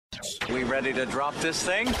sports. We ready to drop this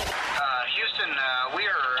thing? Houston, we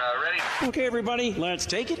are ready. Okay, everybody, let's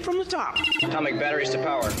take it from the top. Atomic batteries to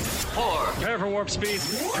power. 4. Prepare for warp speed.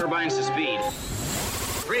 Turbines to speed.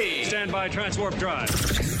 3. Stand by transwarp drive.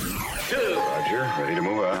 2. Roger, ready to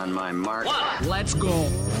move out. On my mark. 1. Let's go.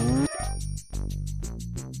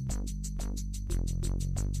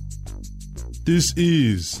 This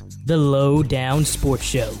is the Lowdown Sports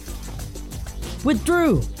Show with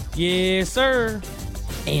Drew. Yes, sir.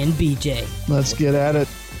 And BJ. Let's get at it.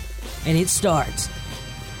 And it starts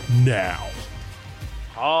now.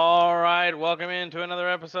 All right, welcome into another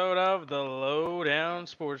episode of the Lowdown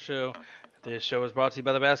Sports Show. This show is brought to you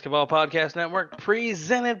by the Basketball Podcast Network,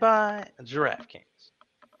 presented by DraftKings.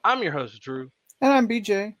 I'm your host, Drew. And I'm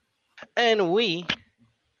BJ. And we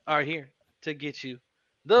are here to get you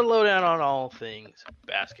the lowdown on all things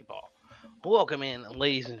basketball. Welcome in,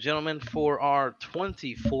 ladies and gentlemen, for our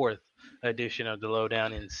 24th edition of the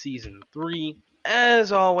Lowdown in Season 3.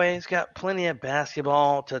 As always, got plenty of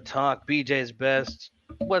basketball to talk. BJ's best,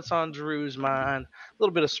 what's on Drew's mind, a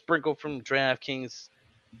little bit of sprinkle from DraftKings,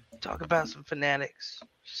 talk about some Fanatics,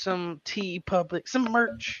 some TeePublic, some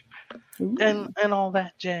merch, and all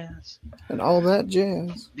that jazz. And all that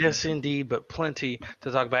jazz. Yes, indeed, but plenty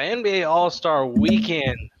to talk about. NBA All-Star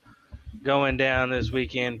Weekend going down this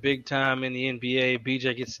weekend. Big time in the NBA.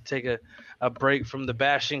 BJ gets to take a break from the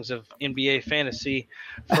bashings of NBA fantasy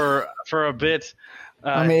for a bit.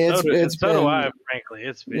 I mean, it's been, frankly.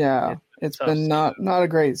 It's been not a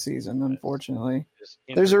great season, unfortunately.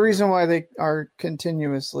 There's a reason why they are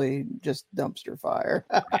continuously just dumpster fire.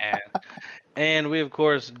 and we, of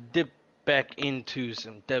course, dip back into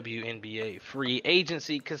some WNBA free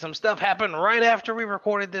agency because some stuff happened right after we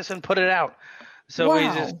recorded this and put it out. So we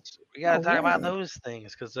got to talk about those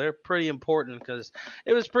things because they're pretty important, because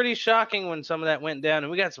it was pretty shocking when some of that went down.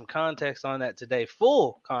 And we got some context on that today,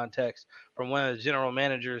 full context from one of the general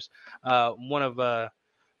managers. One of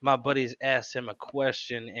my buddies asked him a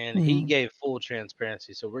question, and he gave full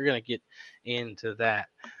transparency. So we're going to get into that,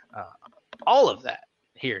 all of that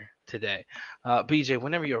here today. BJ,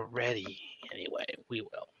 whenever you're ready, anyway,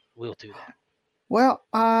 we'll do that. Well,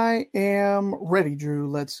 I am ready,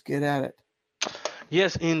 Drew. Let's get at it.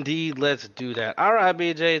 Yes, indeed. Let's do that. All right,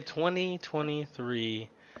 BJ, 2023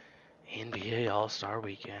 NBA All-Star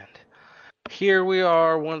Weekend. Here we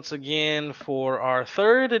are once again for our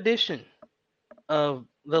third edition of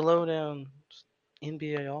the Lowdown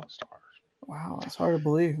NBA All-Stars. Wow, that's hard to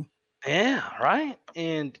believe. Yeah, right?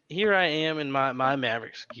 And here I am in my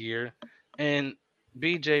Mavericks gear. And,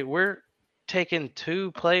 BJ, we're taking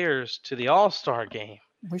 2 players to the All-Star game.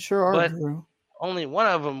 We sure are, but Drew. Only one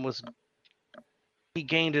of them he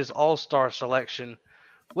gained his all-star selection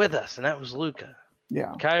with us, and that was Luka.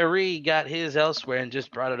 Yeah. Kyrie got his elsewhere and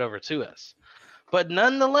just brought it over to us. But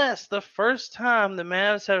nonetheless, the first time the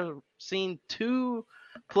Mavs have seen 2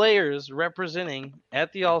 players representing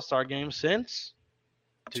at the All-Star game since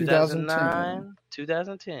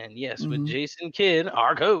 2010. Yes, with Jason Kidd,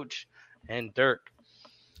 our coach, and Dirk.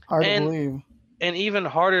 Hard to believe. And even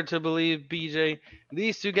harder to believe, BJ,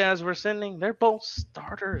 these 2 guys we're sending, they're both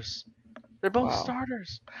starters. They're both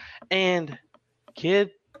starters. And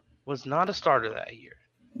Kidd was not a starter that year.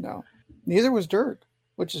 No. Neither was Dirk,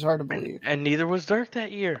 which is hard to believe. And neither was Dirk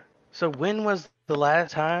that year. So when was the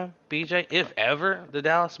last time, BJ, if ever, the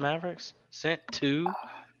Dallas Mavericks sent 2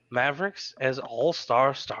 Mavericks as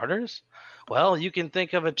all-star starters? Well, you can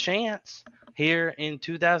think of a chance here in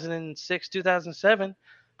 2006, 2007.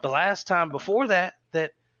 The last time before that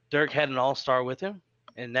Dirk had an all-star with him.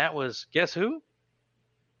 And that was, guess who?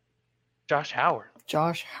 Josh Howard.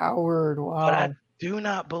 Josh Howard, wow. But I do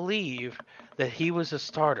not believe that he was a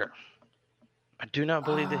starter. I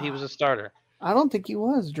don't think he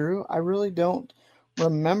was, Drew. I really don't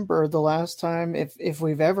remember the last time, if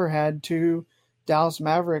we've ever had 2 Dallas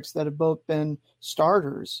Mavericks that have both been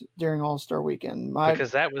starters during All-Star Weekend.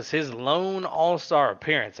 Because that was his lone All-Star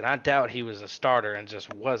appearance, and I doubt he was a starter and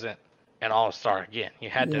just wasn't an All-Star again. You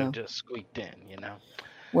had to have just squeaked in, you know.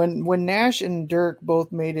 When Nash and Dirk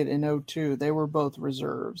both made it in 2002, they were both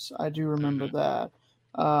reserves. I do remember that.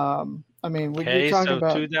 I mean, we're talking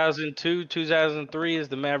about 2002, 2003 is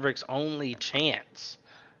the Mavericks' only chance,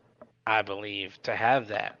 I believe, to have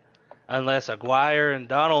that, unless Aguirre and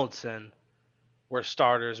Donaldson were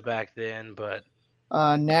starters back then. But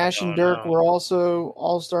Nash and Dirk were also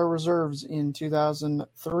All-Star reserves in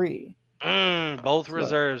 2003. Both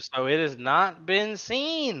reserves, so it has not been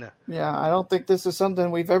seen. Yeah, I don't think this is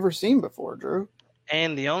something we've ever seen before, Drew.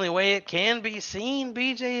 And the only way it can be seen,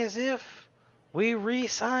 BJ, is if we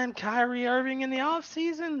re-sign Kyrie Irving in the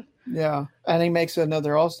offseason. Yeah, and he makes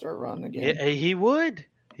another All-Star run again. He would.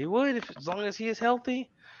 He would, if as long as he is healthy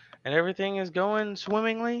and everything is going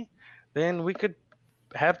swimmingly, then we could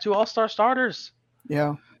have 2 All-Star starters.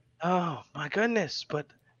 Yeah. Oh my goodness! But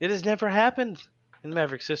it has never happened in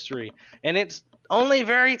Mavericks history, and it's only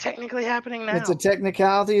very technically happening now. It's a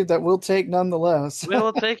technicality that we'll take nonetheless.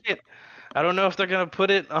 We'll take it. I don't know if they're going to put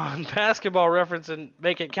it on Basketball Reference and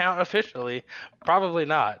make it count officially. Probably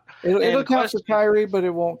not. It'll count for Kyrie, but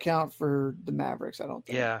it won't count for the Mavericks, I don't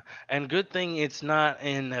think. Yeah, and good thing it's not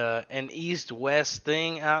in an East-West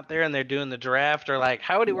thing out there, and they're doing the draft. Or like,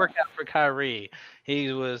 how would it work out for Kyrie?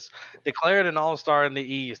 He was declared an All-Star in the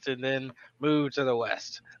East and then moved to the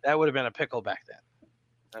West. That would have been a pickle back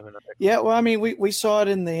then. Yeah, well, I mean, we saw it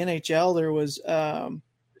in the NHL. There was a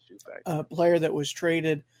player that was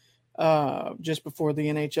traded just before the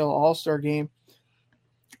NHL All-Star game,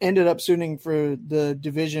 ended up suiting for the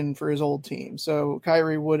division for his old team. So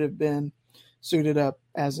Kyrie would have been suited up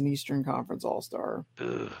as an Eastern Conference All-Star.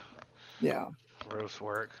 Ugh, Yeah. gross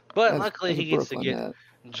work. But luckily as a he gets to Brooklyn get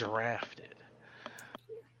net. drafted.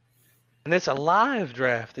 And it's a live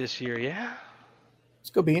draft this year, yeah? It's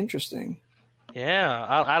going to be interesting. Yeah,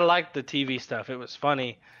 I like the TV stuff. It was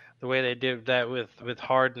funny the way they did that with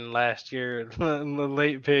Harden last year, the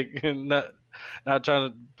late pick, and not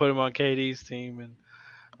trying to put him on KD's team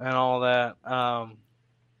and all that.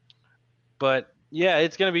 But yeah,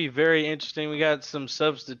 it's going to be very interesting. We got some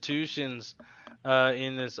substitutions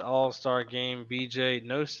in this All-Star game. BJ,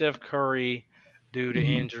 no Steph Curry due to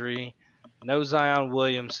injury, no Zion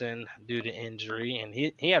Williamson due to injury, and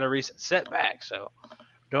he had a recent setback, so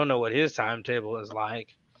don't know what his timetable is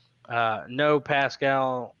like. No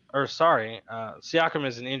Pascal. Siakam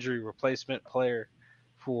is an injury replacement player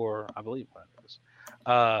for, I believe, what it was.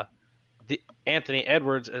 The Anthony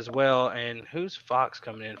Edwards as well, and who's Fox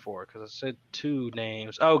coming in for? Because I said 2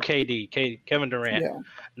 names. Oh, Kevin Durant,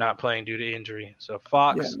 not playing due to injury. So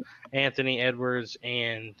Fox, Anthony Edwards,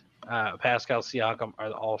 and Pascal Siakam are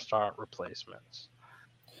the All-Star replacements.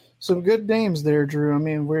 Some good names there, Drew. I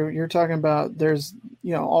mean, you're talking about there's,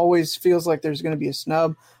 always feels like there's going to be a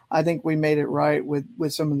snub. I think we made it right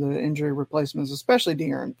with some of the injury replacements, especially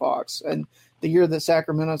De'Aaron Fox. And the year that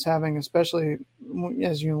Sacramento's having, especially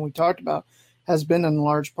as we talked about, has been in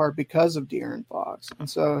large part because of De'Aaron Fox. And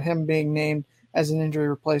so him being named as an injury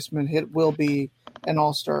replacement, it will be an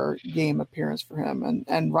All-Star game appearance for him,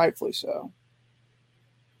 and rightfully so.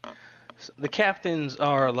 The captains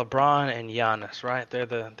are LeBron and Giannis, right? They're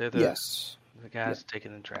the yes. The guys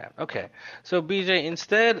taking the draft. Okay. So, BJ,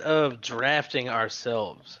 instead of drafting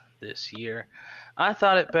ourselves this year, I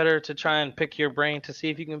thought it better to try and pick your brain to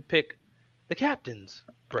see if you can pick the captain's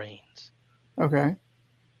brains. Okay.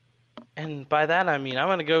 And by that, I mean I'm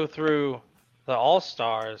going to go through the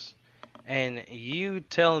All-Stars, and you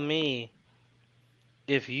tell me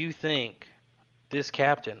if you think this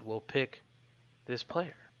captain will pick this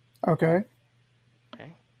player. Okay.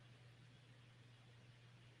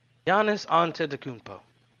 Giannis Antetokounmpo.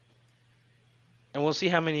 And we'll see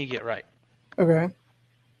how many you get right. Okay.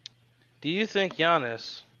 Do you think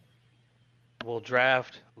Giannis will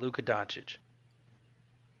draft Luka Doncic?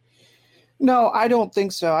 No, I don't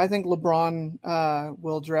think so. I think LeBron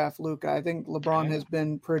will draft Luka. I think LeBron has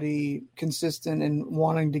been pretty consistent in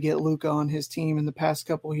wanting to get Luka on his team in the past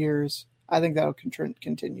couple years. I think that'll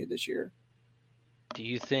continue this year. Do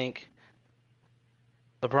you think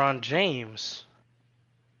LeBron James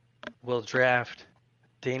will draft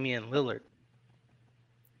Damian Lillard?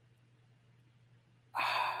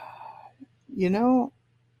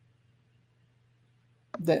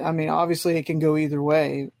 Obviously it can go either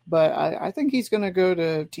way, but I think he's going to go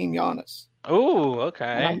to Team Giannis. Oh,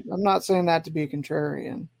 okay. I'm not saying that to be a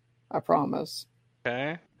contrarian. I promise.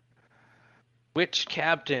 Okay. Which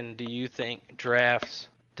captain do you think drafts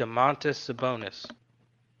Domantas Sabonis?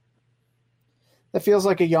 That feels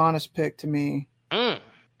like a Giannis pick to me.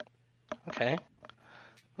 Okay.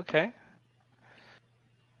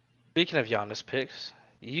 Speaking of Giannis picks,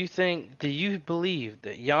 do you believe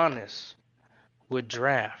that Giannis would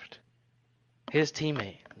draft his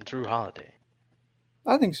teammate, Drew Holiday?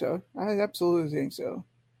 I think so. I absolutely think so.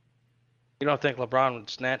 You don't think LeBron would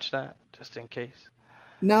snatch that just in case?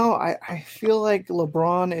 No, I feel like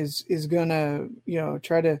LeBron is gonna,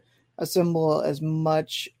 try to assemble as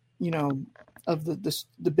much, of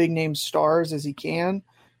the big name stars as he can,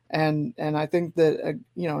 and I think that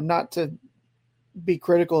not to be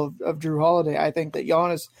critical of Drew Holiday, I think that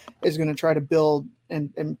Giannis is going to try to build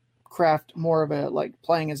and craft more of a like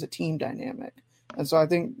playing as a team dynamic, and so I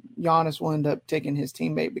think Giannis will end up taking his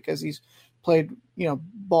teammate because he's played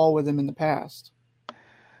ball with him in the past.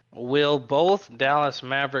 Will both Dallas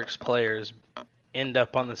Mavericks players end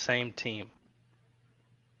up on the same team?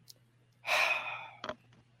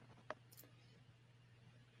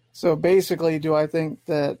 So basically, do I think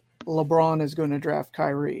that LeBron is going to draft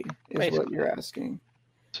Kyrie? Is what Basically. you're asking?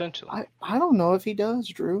 Essentially. I don't know if he does,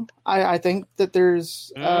 Drew. I think that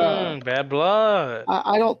there's Bad blood.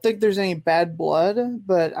 I don't think there's any bad blood,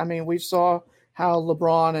 but I mean we saw how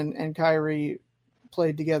LeBron and Kyrie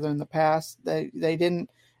played together in the past. They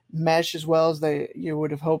didn't mesh as well as you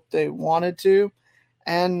would have hoped they wanted to.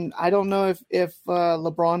 And I don't know if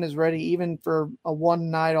LeBron is ready even for a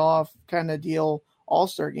one night off kind of deal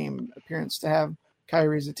All-Star game appearance to have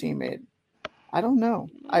Kyrie as a teammate. I don't know.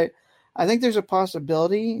 I think there's a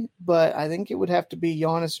possibility, but I think it would have to be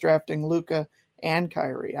Giannis drafting Luka and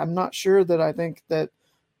Kyrie. I'm not sure that I think that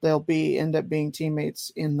they'll end up being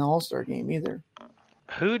teammates in the All-Star game either.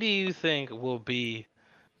 Who do you think will be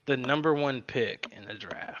the number one pick in the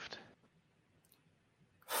draft?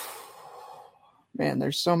 Man,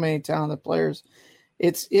 there's so many talented players.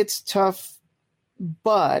 It's tough,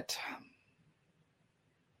 but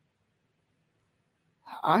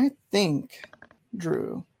I think,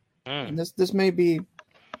 Drew, and this may be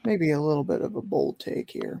a little bit of a bold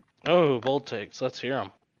take here. Oh, bold takes. Let's hear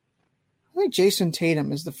them. I think Jason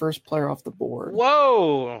Tatum is the first player off the board.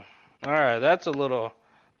 Whoa! All right, that's a little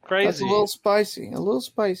crazy. That's a little spicy.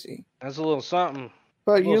 That's a little something.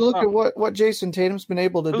 But you look something. at what Jason Tatum's been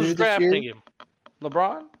able to do Who's this drafting year. him?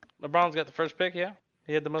 LeBron? LeBron's got the first pick, yeah?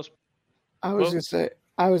 He had the most. I was gonna say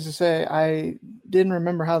I didn't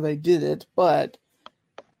remember how they did it, but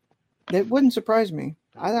it wouldn't surprise me.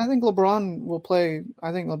 I think LeBron will play.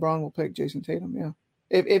 I think LeBron will pick Jason Tatum. Yeah,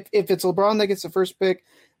 if it's LeBron that gets the first pick,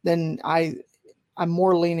 then I'm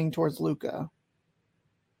more leaning towards Luka.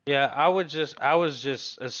 Yeah, I was just,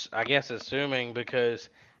 I guess, assuming because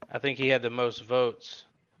I think he had the most votes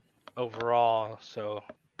overall. So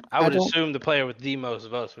I would assume the player with the most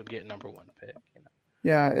votes would get number one pick. You know?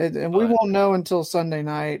 Yeah, and we won't know until Sunday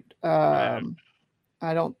night. Right.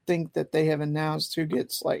 I don't think that they have announced who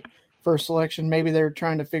gets like first selection. Maybe they're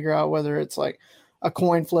trying to figure out whether it's like a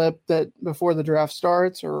coin flip that before the draft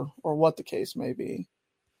starts or what the case may be.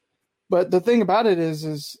 But the thing about it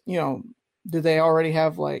is, you know, do they already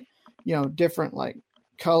have like, you know, different like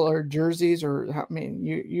colored jerseys or, I mean,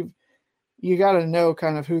 you got to know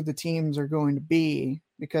kind of who the teams are going to be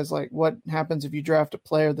because like what happens if you draft a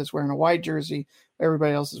player that's wearing a white jersey,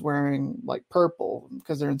 everybody else is wearing like purple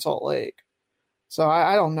because they're in Salt Lake. So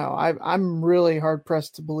I don't know. I'm really hard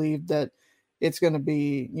pressed to believe that it's going to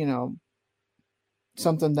be, you know,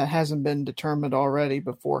 something that hasn't been determined already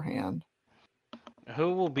beforehand.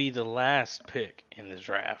 Who will be the last pick in the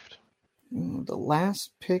draft? The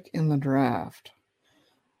last pick in the draft.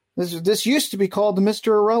 This used to be called the Mr.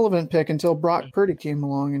 Irrelevant pick until Brock Purdy came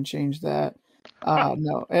along and changed that.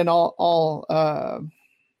 No, in all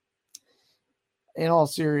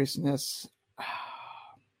seriousness,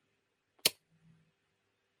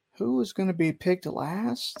 who is going to be picked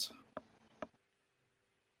last?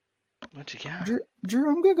 What you got? Drew,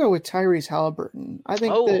 I'm going to go with Tyrese Halliburton. I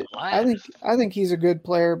think I think he's a good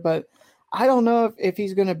player, but I don't know if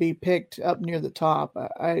he's going to be picked up near the top.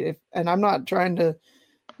 And I'm not trying to,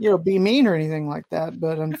 you know, be mean or anything like that,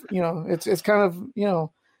 but you know, it's kind of, you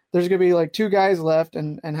know, there's going to be like two guys left,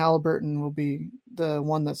 and Halliburton will be the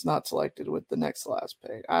one that's not selected with the next last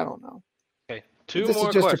pick. I don't know. Okay, this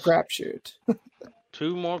is just a crapshoot.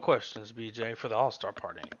 Two more questions, BJ, for the All-Star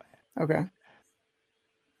part anyway. Okay.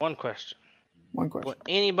 One question. Will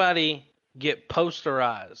anybody get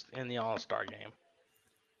posterized in the All-Star game?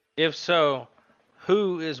 If so,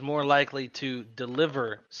 who is more likely to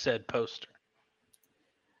deliver said poster?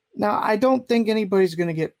 Now, I don't think anybody's going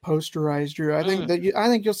to get posterized, Drew. I think I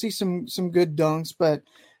think you'll see some good dunks, but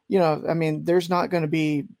you know, I mean, there's not going to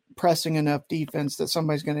be pressing enough defense that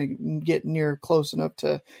somebody's going to get near close enough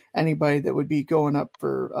to anybody that would be going up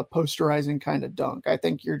for a posterizing kind of dunk. I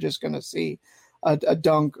think you're just going to see a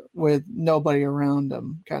dunk with nobody around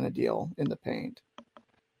them kind of deal in the paint.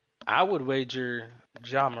 I would wager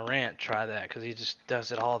Ja Morant try that because he just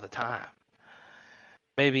does it all the time.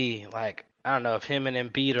 Maybe like, I don't know if him and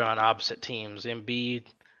Embiid are on opposite teams. Embiid,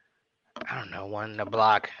 I don't know, one to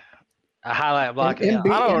block, a highlight block.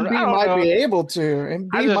 Embiid might be able to. Embiid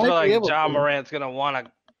I just might feel like be able Ja to. Morant's gonna want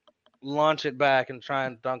to launch it back and try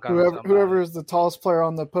and dunk on somebody. Whoever is the tallest player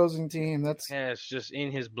on the opposing team. That's it's just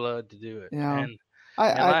in his blood to do it. Yeah.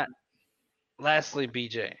 And lastly,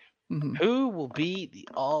 BJ, Mhm. who will be the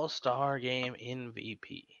All-Star Game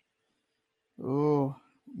MVP? Oh,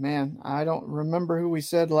 man, I don't remember who we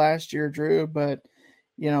said last year, Drew, but,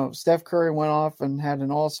 you know, Steph Curry went off and had an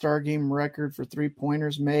all-star game record for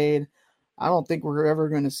three-pointers made. I don't think we're ever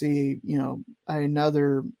going to see, you know,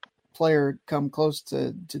 another player come close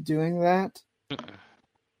to doing that.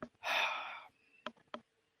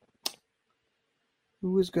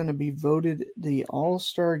 who is going to be voted the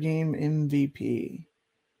All-Star Game MVP?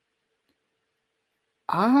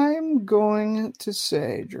 I'm going to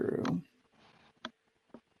say, Drew,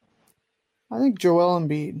 I think Joel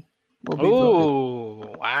Embiid will be voted.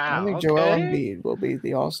 Oh, wow. I think Joel Embiid will be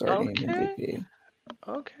the All-Star Game MVP.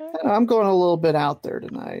 Okay. And I'm going a little bit out there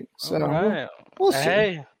tonight. So right. we'll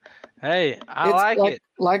see. Hey, I like it.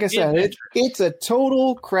 Like I said, it's a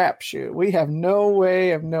total crapshoot. We have no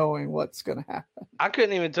way of knowing what's going to happen. I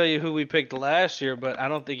couldn't even tell you who we picked last year, but I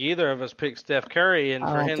don't think either of us picked Steph Curry. And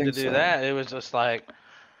for him to do that, it was just like,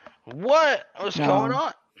 what's going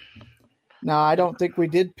on? No, I don't think we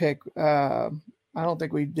did pick. I don't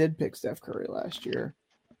think we did pick Steph Curry last year.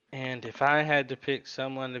 And if I had to pick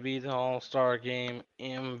someone to be the All-Star Game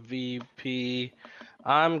MVP,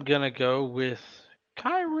 I'm gonna go with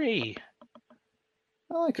Kyrie.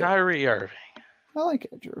 I like Kyrie Irving. I like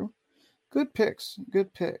it, Drew. Good picks.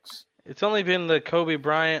 Good picks. It's only been the Kobe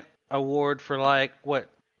Bryant award for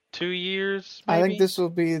 2 years? Maybe? I think this will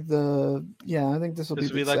be the. Yeah, I think this will be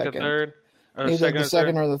the like second. the third. Or Either the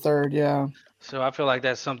second or the third. Yeah. So I feel like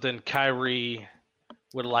that's something Kyrie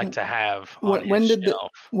would like to have. When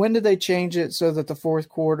did they change it so that the fourth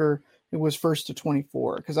quarter it was 1st to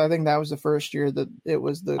 24? Because I think that was the first year that it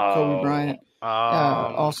was the Kobe Bryant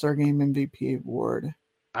All-Star Game MVP award.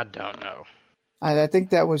 I don't know. I think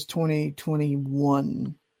that was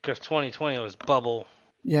 2021. Because 2020 was bubble.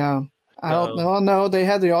 Yeah. I don't know. No, they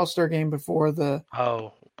had the All-Star Game before the.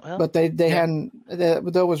 Oh. Well, but they hadn't.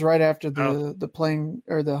 That was right after the plane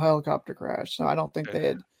or the helicopter crash. So I don't think they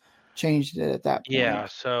had changed it at that point. Yeah.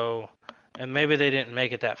 So, and maybe they didn't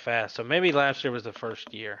make it that fast. So maybe last year was the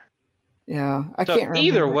first year. Yeah, I can't remember.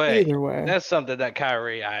 Either way, that's something that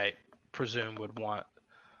Kyrie, I presume, would want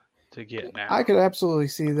to get now. I could absolutely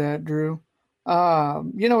see that, Drew.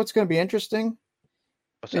 You know what's going to be interesting?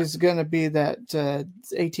 Is going to be that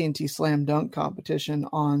AT&T Slam Dunk competition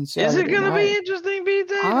on Saturday. Is it going to be interesting,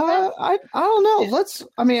 BJ? I don't know.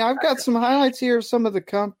 I've got some highlights here of some of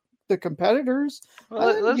the competitors.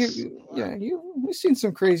 Well, we've seen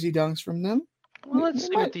some crazy dunks from them. Well, let's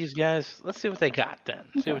see what these guys. Let's see what they got then.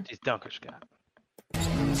 See what these dunkers got.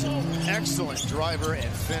 Excellent driver and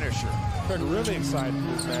finisher. I'm really excited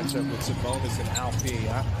for this matchup with Sabonis and Alfie.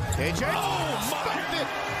 KJ, stuffed it!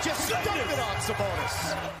 Just stuffed it on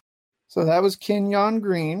Sabonis. So that was Kenyon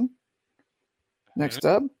Green. Next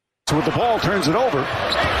up. So with the ball, turns it over.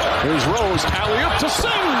 Here's Rose, alley-oop to Sims.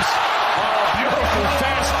 Oh, beautiful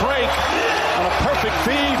fast break on a perfect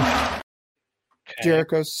feed. Okay.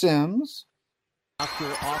 Jericho Sims. After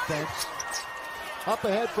offense. Up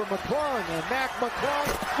ahead for McClung, and Mac McClung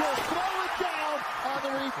will throw it down on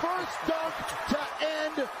the reverse dunk to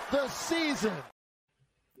end the season.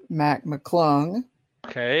 Mac McClung.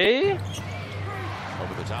 Okay.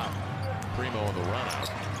 Over the top. Primo on the run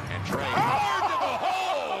out. And Trey. Hard to the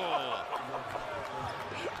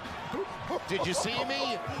hole! Did you see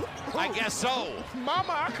me? I guess so.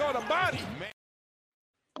 Mama, I caught a body.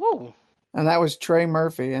 Whoa. And that was Trey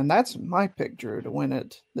Murphy, and that's my pick, Drew, to win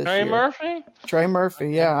it this year. Trey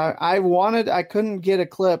Murphy, yeah. I couldn't get a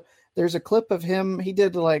clip. There's a clip of him. He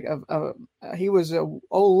did he was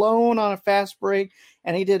alone on a fast break,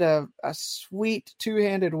 and he did a sweet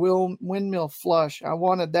two-handed windmill flush. I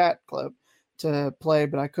wanted that clip to play,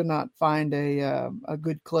 but I could not find a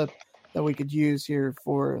good clip that we could use here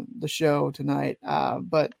for the show tonight.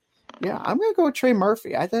 But yeah, I'm going to go with Trey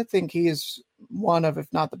Murphy. I think he is one of, if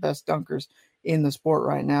not the best dunkers in the sport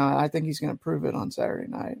right now. I think he's going to prove it on Saturday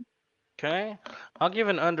night. Okay. I'll give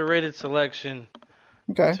an underrated selection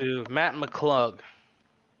to Matt McClung.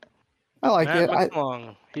 I like Matt it.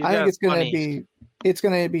 McClung. I think it's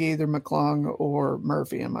going to be either McClung or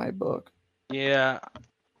Murphy in my book. Yeah.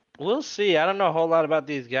 We'll see. I don't know a whole lot about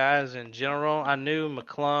these guys in general. I knew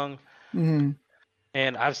McClung. Mm-hmm.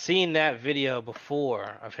 And I've seen that video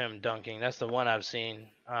before of him dunking. That's the one I've seen.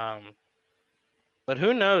 But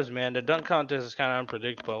who knows, man? The dunk contest is kind of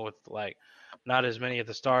unpredictable with not as many of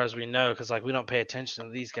the stars we know because we don't pay attention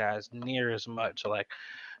to these guys near as much. So,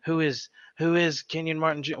 who is Kenyon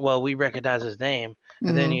Martin Jr.? Well, we recognize his name,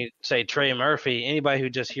 and then you say Trey Murphy. Anybody who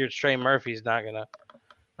just hears Trey Murphy is not gonna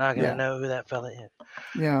know who that fella is.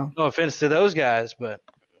 Yeah. No offense to those guys, but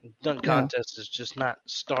dunk contest is just not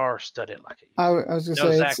star-studded like it used to. I was going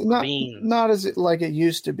to say it's not as like it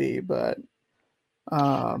used to be, but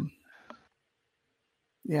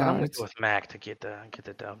yeah. I'm going to go with Mac to get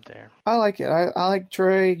the dub there. I like it. I like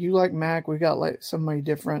Trey. You like Mac. We got somebody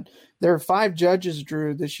different. There are 5 judges,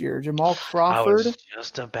 Drew, this year. Jamal Crawford. I was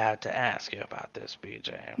just about to ask you about this,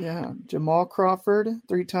 BJ. Yeah. Jamal Crawford,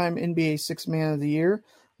 3-time NBA Sixth Man of the Year.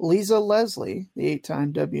 Lisa Leslie, the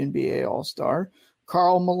 8-time WNBA All-Star.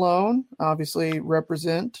 Karl Malone, obviously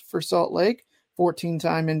represent for Salt Lake,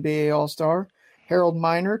 14-time NBA All-Star. Harold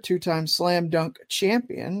Miner, 2-time slam dunk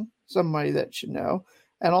champion, somebody that should know.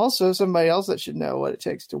 And also somebody else that should know what it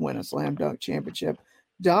takes to win a slam dunk championship.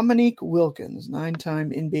 Dominique Wilkins,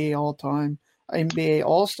 9-time NBA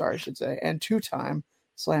All-Star, I should say, and 2-time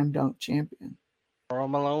slam dunk champion. Karl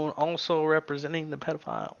Malone also representing the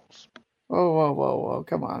pedophiles. Whoa.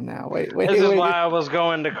 Come on now. Wait. This is why I was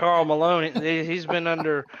going to Karl Malone. He's been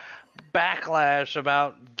under backlash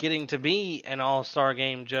about getting to be an all-star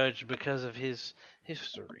game judge because of his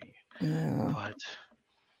history. Yeah. But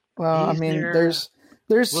well, I mean, there's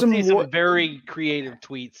some very creative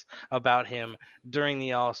tweets about him during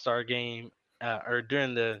the all-star game or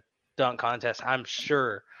during the dunk contest. I'm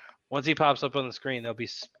sure once he pops up on the screen, there'll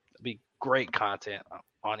be great content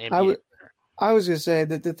on NBA. I was going to say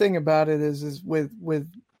that the thing about it is with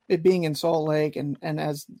it being in Salt Lake and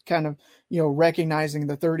as kind of, recognizing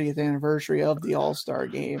the 30th anniversary of the All-Star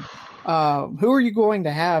game, who are you going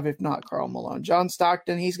to have if not Karl Malone? John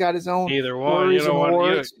Stockton, he's got his own. Either one. You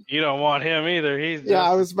don't want him either. He's just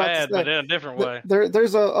I was about bad, to say, but in a different way.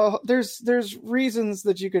 There's reasons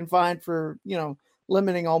that you can find for,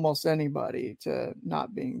 limiting almost anybody to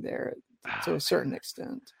not being there to a certain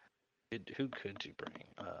extent. Who could you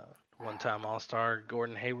bring? One-time All-Star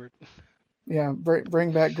Gordon Hayward. Yeah,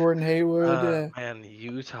 bring back Gordon Hayward. And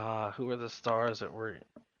Utah. Who were the stars that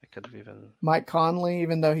could have even Mike Conley,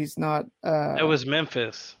 even though he's not. It was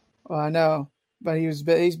Memphis. Well, I know, but he's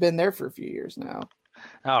been there for a few years now.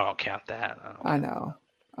 I don't count that. I know.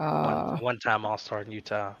 One-time All-Star in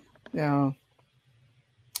Utah. Yeah.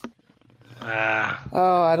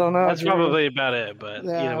 I don't know. That's probably about it. But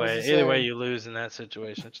yeah, either way, you lose in that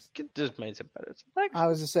situation. Just makes it better. I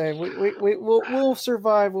was to say we'll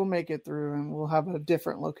survive. We'll make it through, and we'll have a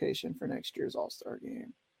different location for next year's All-Star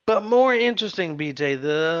game. But more interesting, BJ,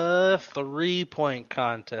 the 3-point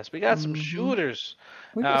contest. We got some shooters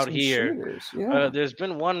out here. Shooters, yeah. There's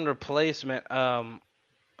been one replacement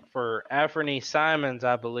for Anthony Simons,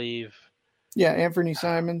 I believe. Yeah, Anthony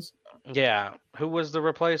Simons. Yeah. Who was the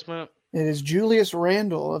replacement? It is Julius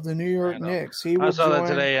Randle of the New York Knicks. I saw that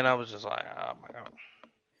today, and I was just like, oh, my God.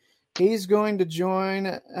 He's going to join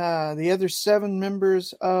the other 7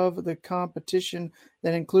 members of the competition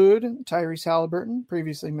that include Tyrese Halliburton,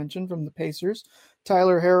 previously mentioned from the Pacers,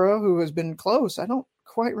 Tyler Herro, who has been close. I don't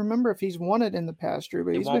quite remember if he's won it in the past, Drew,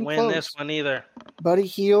 but he's been close. He won't win this one either. Buddy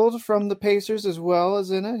Hield from the Pacers as well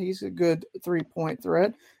as in it. He's a good 3-point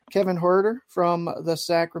threat. Kevin Huerter from the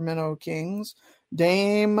Sacramento Kings.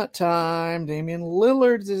 Dame time. Damian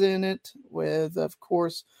Lillard is in it with, of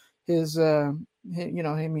course, his, when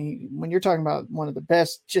you're talking about one of the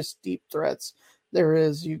best just deep threats, there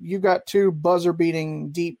is. You've got 2 buzzer-beating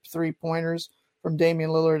deep 3-pointers from Damian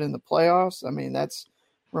Lillard in the playoffs. I mean, that's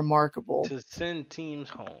remarkable. To send teams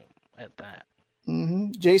home at that.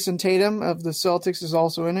 Mm-hmm. Jason Tatum of the Celtics is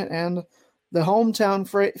also in it, and the hometown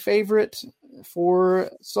favorite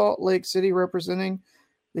for Salt Lake City representing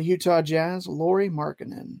the Utah Jazz, Lauri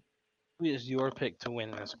Markkanen. Who is your pick to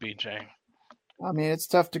win this, BJ? I mean, it's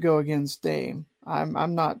tough to go against Dame.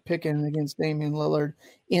 I'm not picking against Damian Lillard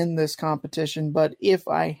in this competition, but if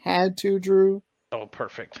I had to, Drew. Oh,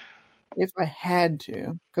 perfect. If I had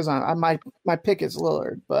to, because my pick is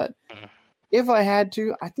Lillard, but if I had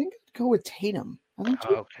to, I think I'd go with Tatum. I think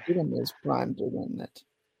Tatum is primed to win it.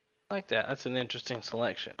 I like that. That's an interesting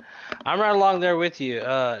selection. I'm right along there with you.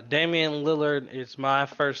 Damian Lillard is my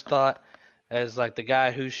first thought as like the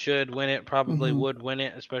guy who should win it, probably would win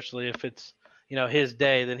it, especially if it's, his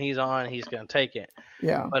day, then he's on, he's going to take it.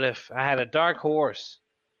 Yeah. But if I had a dark horse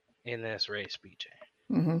in this race, BJ,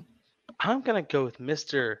 I'm going to go with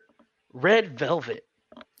Mr. Red Velvet,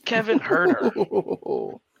 Kevin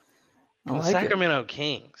Huerter. Like Sacramento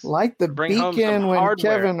Kings. Like the beacon when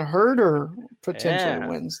Kevin Huerter potentially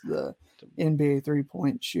wins the NBA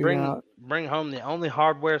 3-point shootout. Bring home the only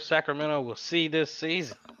hardware Sacramento will see this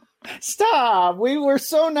season. Stop. We were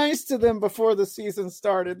so nice to them before the season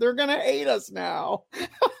started. They're going to hate us now.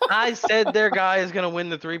 I said their guy is going to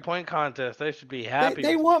win the 3-point contest. They should be happy.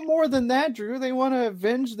 They want more than that, Drew. They want to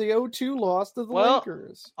avenge the 0-2 loss to the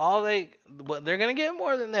Lakers. They're going to get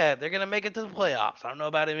more than that. They're going to make it to the playoffs. I don't know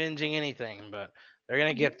about avenging anything, but they're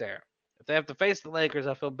going to get there. If they have to face the Lakers,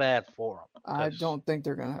 I feel bad for them. I don't think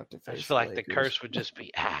they're going to have to face the Lakers. I feel like the curse would just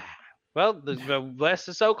be, Well, the West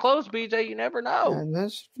is so close, BJ. You never know. And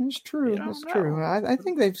that's true. That's true. I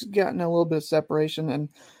think they've gotten a little bit of separation. And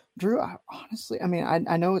Drew, honestly, I mean,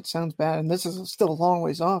 I know it sounds bad, and this is still a long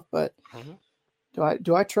ways off. But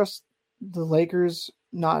do I trust the Lakers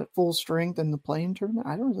not full strength in the play-in tournament?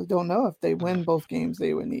 I really don't know if they win both games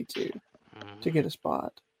they would need to. to get a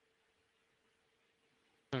spot.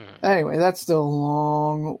 Anyway, that's still a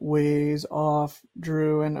long ways off,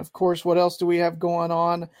 Drew. And of course, what else do we have going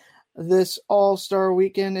on this All-Star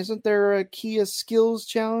weekend? Isn't there a Kia Skills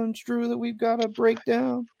Challenge, Drew, that we've got to break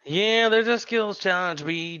down? Yeah, there's a skills challenge,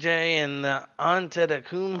 BJ, and the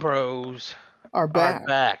Antetokounmpos Are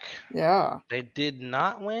back. Yeah. They did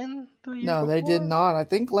not win the year No, they before? did not. I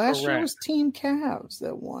think last year Correct. was Team Cavs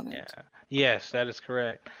that won it. Yeah. Yes, that is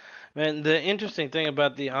correct. And the interesting thing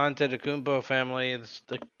about the Antetokounmpo family is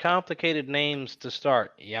the complicated names to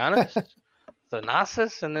start. Giannis,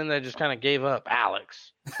 Thanasis, and then they just kind of gave up.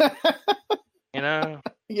 Alex. You know?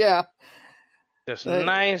 Yeah. Just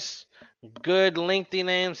nice, good, lengthy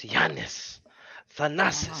names. Giannis,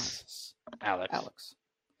 Thanasis, Alex.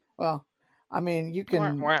 Well, I mean, you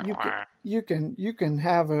can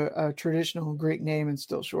have a traditional Greek name and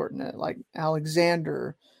still shorten it. Like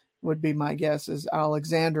Alexander would be my guess is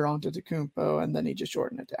Alexander Antetokounmpo, and then he just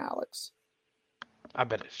shortened it to Alex. I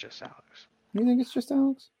bet it's just Alex. You think it's just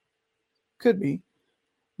Alex? Could be.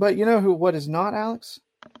 But you know what is not Alex?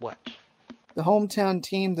 What? The hometown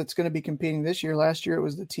team that's going to be competing this year. Last year it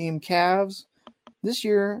was the Team Cavs. This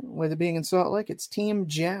year, with it being in Salt Lake, it's Team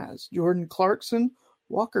Jazz. Jordan Clarkson,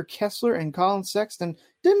 Walker Kessler, and Colin Sexton.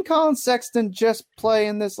 Didn't Colin Sexton just play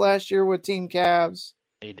in this last year with Team Cavs?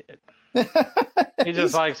 He did. He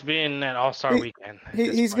just likes being at All-Star weekend.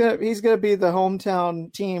 He's gonna be the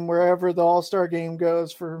hometown team wherever the All-Star game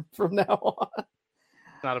goes from now on.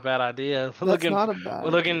 Not a bad idea. We're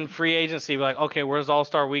looking free agency. Like, okay, where's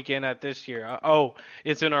All-Star weekend at this year?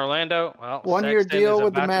 It's in Orlando. Well, 1 year Sexton deal is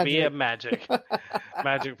with the about to be Magic. a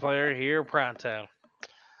Magic player here pronto.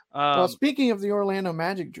 Well, speaking of the Orlando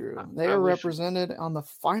Magic, Drew, they are wish- represented on the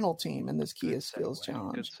final team in this Kia Skills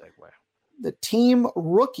Challenge. Good segue. The team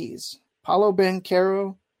rookies, Paolo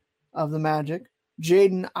Banchero of the Magic,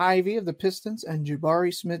 Jaden Ivey of the Pistons, and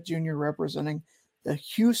Jabari Smith Jr. representing the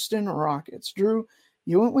Houston Rockets. Drew,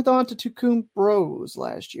 you went with Antetokounmpo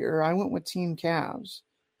last year. I went with Team Cavs.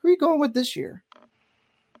 Who are you going with this year?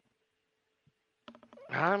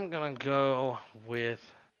 I'm going to go with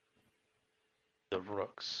the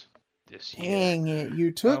Rooks this year. Dang it.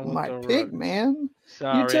 You took my pick, Rooks. man.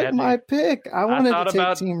 Sorry, you took my pick. I wanted to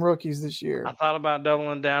take Team Rookies this year. I thought about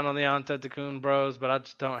doubling down on the Antetokounmpo, but I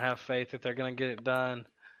just don't have faith that they're going to get it done.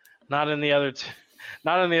 Not in the other two.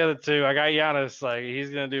 Not in the other two. I got Giannis. Like, he's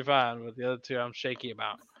going to do fine. But the other two, I'm shaky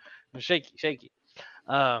about. I'm shaky.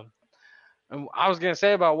 And I was going to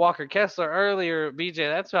say about Walker Kessler earlier, BJ,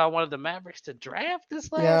 that's who I wanted the Mavericks to draft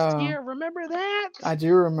this last year. Remember that? I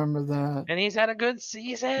do remember that. And he's had a good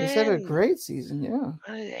season. He's had a great season, yeah.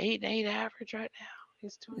 8-8 average right now.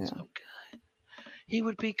 He's doing so good. He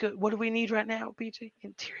would be good. What do we need right now, BJ?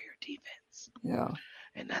 Interior defense. Yeah.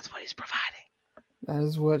 And that's what he's providing. That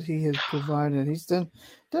is what he has provided. He's done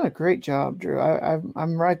a great job, Drew.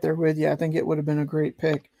 I'm right there with you. I think it would have been a great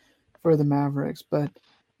pick for the Mavericks, but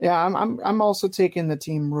yeah, I'm also taking the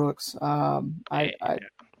Team Rooks. I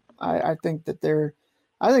think that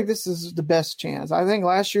I think this is the best chance. I think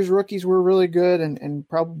last year's rookies were really good and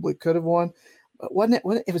probably could have won. But wasn't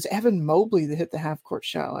it? It was Evan Mobley that hit the half court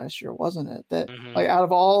shot last year, wasn't it? That like out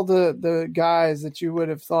of all the guys that you would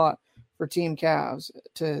have thought for Team Cavs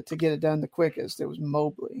to get it done the quickest, it was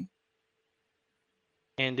Mobley.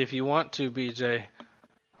 And if you want to, BJ,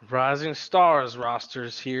 Rising Stars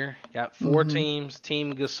rosters here. Got 4 teams: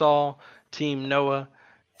 Team Gasol, Team Noah,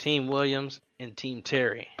 Team Williams, and Team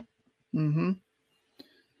Terry. Mm-hmm.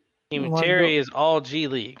 Team Terry is all G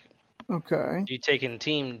League. Okay. You taking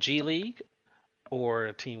Team G League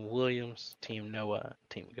or Team Williams, Team Noah,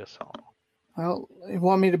 Team Gasol? Well, you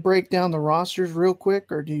want me to break down the rosters real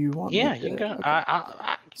quick, or do you want? Yeah, me to? you can.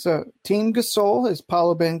 Okay. So, Team Gasol is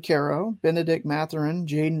Paolo Banchero, Benedict Mathurin,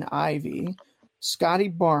 Jaden Ivey, Scotty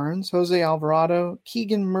Barnes, Jose Alvarado,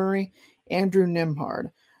 Keegan Murray, Andrew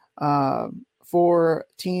Nembhard. For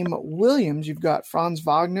Team Williams, you've got Franz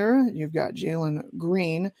Wagner, you've got Jalen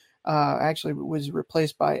Green, actually was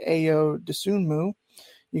replaced by Ayo Dosunmu.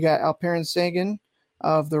 You got Alperen Sengun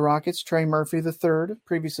of the Rockets, Trey Murphy III,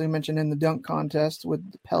 previously mentioned in the dunk contest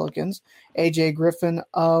with the Pelicans, AJ Griffin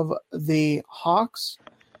of the Hawks.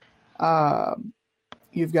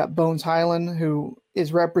 You've got Bones Highland, who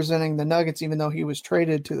is representing the Nuggets, even though he was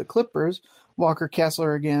traded to the Clippers. Walker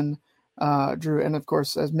Kessler again, Drew, and of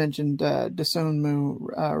course, as mentioned,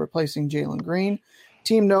 Dosunmu replacing Jalen Green.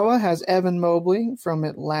 Team Noah has Evan Mobley from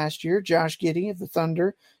it last year, Josh Giddey of the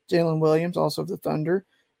Thunder, Jalen Williams also of the Thunder,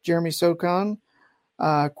 Jeremy Socon,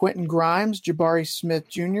 Quentin Grimes, Jabari Smith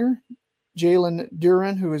Jr., Jalen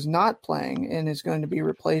Duren, who is not playing and is going to be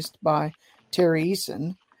replaced by Terry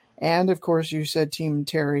Eason, And, of course, you said Team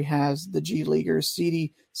Terry has the G Leaguers,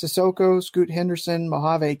 C.D. Sissoko, Scoot Henderson,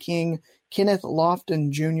 Mojave King, Kenneth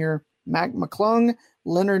Lofton Jr., Mac McClung,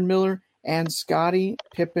 Leonard Miller, and Scottie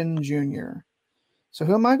Pippen Jr. So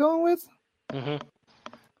who am I going with? Mm-hmm.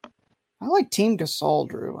 I like Team Gasol,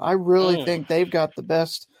 Drew. I really think they've got the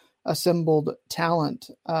best assembled talent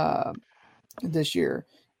this year.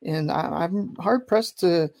 And I'm hard pressed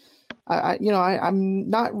to, I'm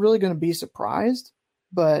not really going to be surprised,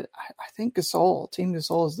 but I think Team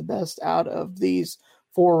Gasol is the best out of these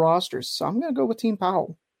 4 rosters. So I'm going to go with Team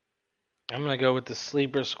Powell. I'm going to go with the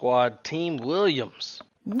sleeper squad, Team Williams.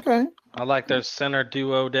 Okay. I like their center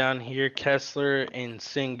duo down here, Kessler and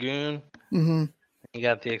Sengun. Mm-hmm. You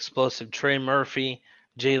got the explosive Trey Murphy,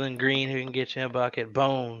 Jalen Green, who can get you a bucket,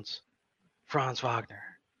 Bones, Franz Wagner.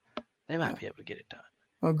 They might be able to get it done.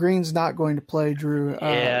 Well, Green's not going to play, Drew.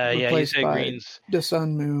 You said Green's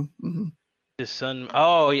DeSunmu. Mm-hmm.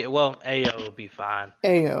 Oh, yeah. Well, AO will be fine.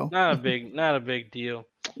 AO. Not a big deal.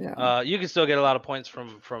 Yeah. You can still get a lot of points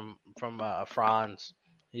from Franz.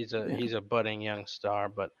 He's a budding young star,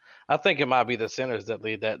 but I think it might be the centers that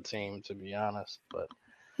lead that team, to be honest. But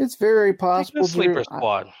it's very possible. Sleeper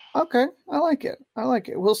squad. Okay, I like it.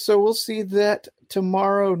 We'll see that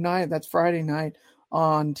tomorrow night. That's Friday night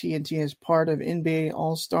on TNT as part of NBA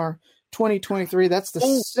All-Star 2023. That's the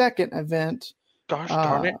second event. Gosh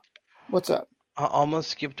darn it! What's up? I almost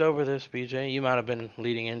skipped over this, BJ. You might have been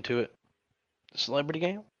leading into it. Celebrity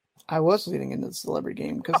game? I was leading into the celebrity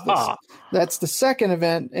game because that's the second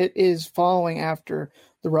event. It is following after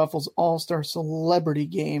the Ruffles All-Star Celebrity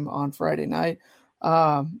Game on Friday night.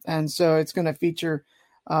 And so it's going to feature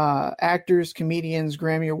actors, comedians,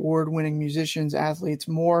 Grammy Award-winning musicians, athletes,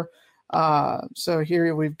 more. So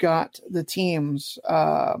here we've got the teams,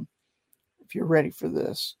 if you're ready for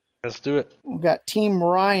this. Let's do it. We've got Team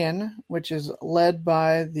Ryan, which is led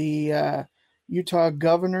by the Utah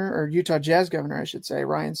Jazz governor, I should say,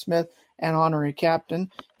 Ryan Smith, and honorary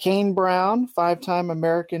captain. Kane Brown, 5-time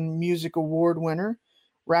American Music Award winner.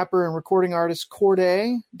 Rapper and recording artist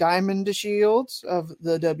Corday, Diamond DeShields of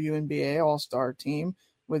the WNBA All-Star team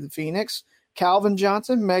with the Phoenix. Calvin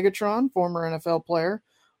Johnson, Megatron, former NFL player.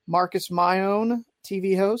 Marcus Mayone,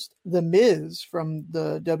 TV host. The Miz from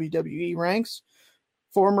the WWE ranks.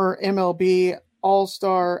 Former MLB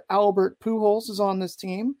All-Star Albert Pujols is on this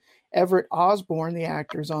team. Everett Osborne, the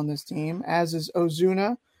actor, is on this team, as is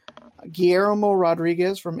Ozuna, Guillermo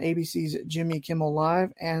Rodriguez from ABC's Jimmy Kimmel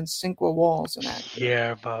Live, and Cinqua Walls, an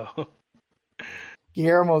actor.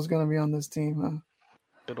 Guillermo's going to be on this team, huh?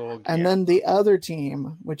 Good old and then the other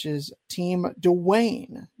team, which is Team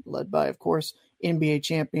Dwayne, led by, of course, NBA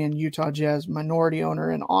champion, Utah Jazz minority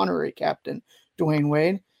owner and honorary captain Dwayne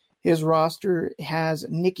Wade. His roster has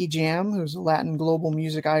Nicky Jam, who's a Latin global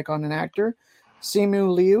music icon and actor.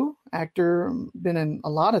 Simu Liu, actor, been in a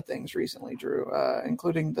lot of things recently, Drew,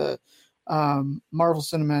 including the Marvel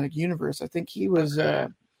Cinematic Universe. I think he was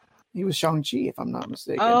Shang-Chi, if I'm not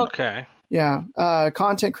mistaken. Oh, okay. Yeah.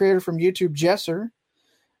 Content creator from YouTube, Jesser.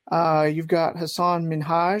 You've got Hassan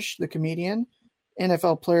Minhaj, the comedian.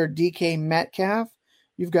 NFL player DK Metcalf.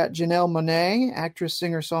 You've got Janelle Monáe, actress,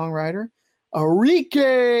 singer, songwriter.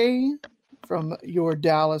 Arike from your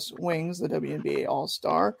Dallas Wings, the WNBA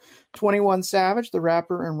All-Star. 21 Savage, the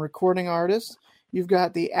rapper and recording artist. You've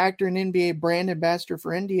got the actor and NBA brand ambassador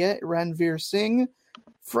for India, Ranveer Singh.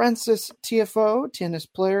 Francis Tiafoe, tennis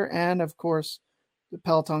player, and, of course, the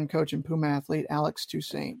Peloton coach and Puma athlete, Alex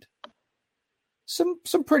Toussaint. Some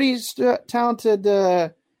pretty talented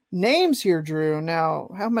names here, Drew. Now,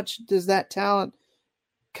 how much does that talent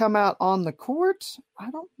come out on the court?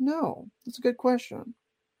 I don't know. That's a good question.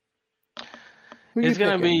 It's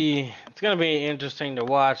gonna be interesting to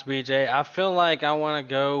watch, BJ. I feel like I want to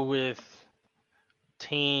go with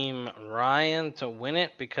Team Ryan to win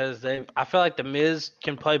it because I feel like the Miz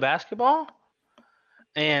can play basketball,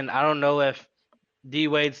 and I don't know if D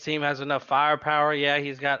Wade's team has enough firepower. Yeah,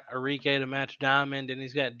 he's got Arike to match Diamond, and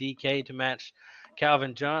he's got DK to match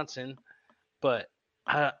Calvin Johnson, but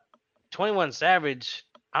 21 Savage,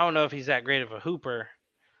 I don't know if he's that great of a hooper,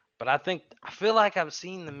 but I feel like I've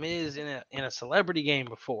seen the Miz in a celebrity game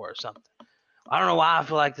before or something. I don't know why I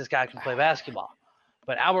feel like this guy can play basketball,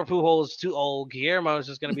 but Albert Pujols is too old. Guillermo is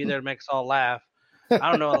just going to be there to make us all laugh.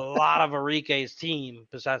 I don't know a lot of Arike's team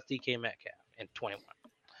besides DK Metcalf in 21.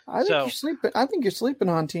 I think you're sleeping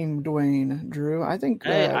on Team Dwayne, Drew. I think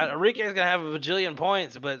Arike's going to have a bajillion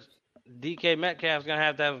points, but DK Metcalf's going to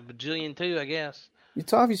have a bajillion too, I guess.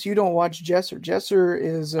 It's obvious you don't watch Jesser. Jesser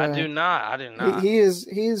is. I do not. He's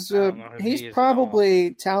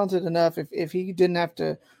probably talented enough if he didn't have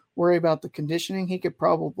to worry about the conditioning, he could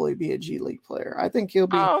probably be a G League player. I think he'll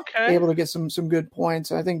be okay. able to get some good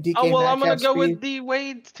points. I think DK I'm going to go speed. with D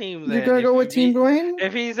Wade's team then. You're going to go with Team Dwayne?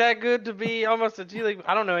 If he's that good to be almost a G League,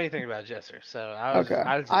 I don't know anything about Jesser, so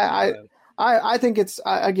I think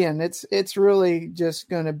it's really just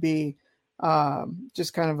going to be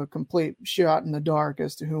just kind of a complete shot in the dark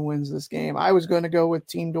as to who wins this game. I was going to go with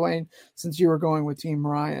Team Dwayne since you were going with Team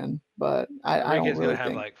Ryan, but I don't really going to have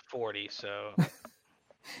think like 40, so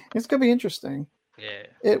it's going to be interesting. Yeah,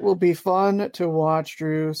 it will be fun to watch,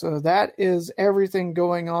 Drew. So that is everything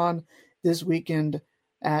going on this weekend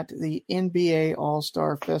at the NBA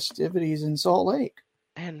All-Star festivities in Salt Lake.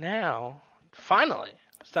 And now, finally,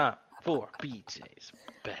 it's time for BJ's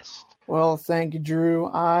Best. Well, thank you, Drew.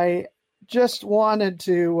 I just wanted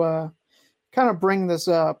to kind of bring this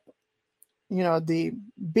up. You know, the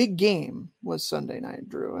big game was Sunday night,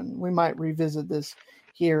 Drew, and we might revisit this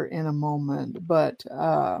here in a moment. But,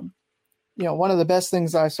 you know, one of the best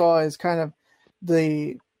things I saw is kind of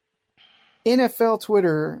the NFL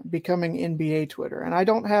Twitter becoming NBA Twitter. And I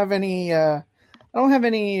don't have any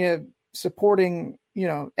supporting, you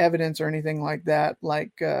know, evidence or anything like that,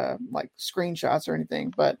 like screenshots or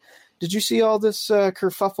anything. But did you see all this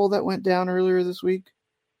kerfuffle that went down earlier this week?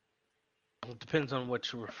 Well, it depends on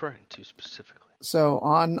what you're referring to specifically. So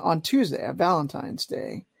on Tuesday, Valentine's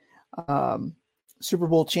Day, Super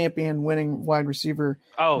Bowl champion winning wide receiver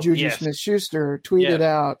Juju Smith-Schuster tweeted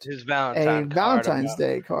out his Valentine's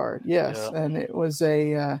Day card. Yes, and it was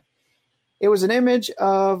an image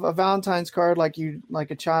of a Valentine's card like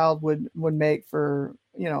a child would make for,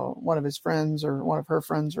 you know, one of his friends or one of her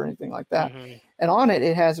friends or anything like that. Mm-hmm. And on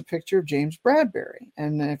it has a picture of James Bradberry.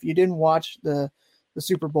 And if you didn't watch the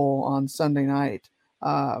Super Bowl on Sunday night,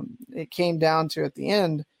 it came down to at the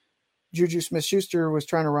end, Juju Smith-Schuster was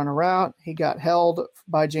trying to run a route. He got held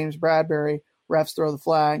by James Bradberry. Refs throw the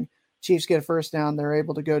flag. Chiefs get a first down. They're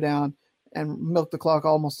able to go down and milk the clock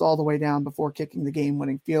almost all the way down before kicking the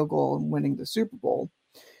game-winning field goal and winning the Super Bowl.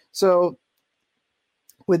 So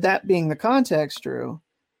with that being the context, Drew,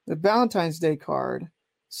 the Valentine's Day card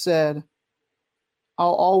said,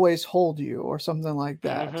 "I'll always hold you," or something like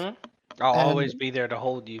that. Mm-hmm. I'll always be there to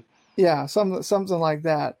hold you. Yeah, something like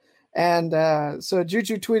that. And so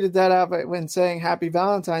Juju tweeted that out when saying Happy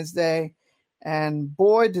Valentine's Day. And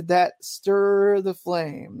boy, did that stir the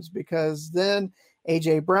flames, because then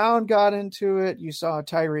A.J. Brown got into it. You saw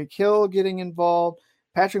Tyreek Hill getting involved.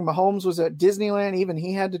 Patrick Mahomes was at Disneyland. Even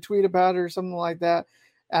he had to tweet about it or something like that.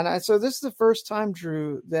 And so this is the first time,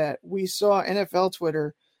 Drew, that we saw NFL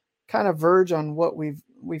Twitter kind of verge on what we've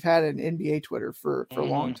had in NBA Twitter for a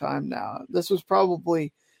long time now. This was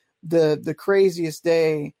probably the craziest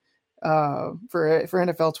day for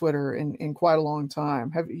NFL Twitter in quite a long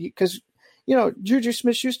time. Because, you know, Juju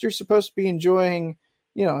Smith-Schuster is supposed to be enjoying,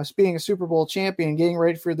 you know, us being a Super Bowl champion, getting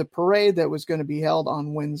ready for the parade that was going to be held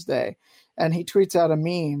on Wednesday. And he tweets out a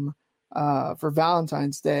meme for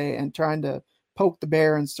Valentine's Day and trying to poke the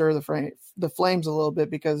bear and stir the flames a little bit,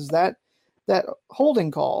 because that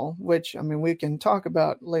holding call, which, I mean, we can talk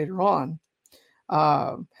about later on,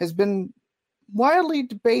 has been widely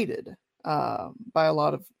debated by a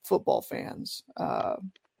lot of football fans.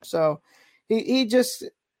 So he just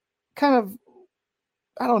kind of,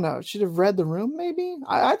 I don't know, should have read the room maybe.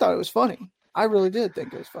 I thought it was funny. I really did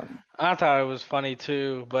think it was funny. I thought it was funny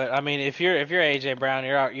too, but I mean, if you're AJ Brown,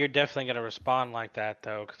 you're definitely gonna respond like that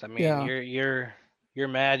though, because I mean, you're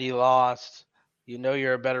mad you lost. You know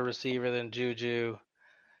you're a better receiver than Juju,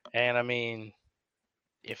 and I mean,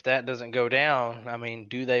 if that doesn't go down, I mean,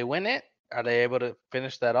 do they win it? Are they able to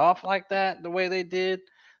finish that off like that the way they did?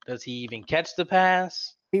 Does he even catch the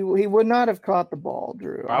pass? He would not have caught the ball,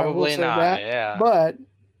 Drew. Probably not. Yeah, but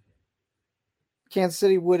Kansas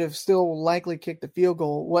City would have still likely kicked the field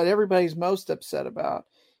goal. What everybody's most upset about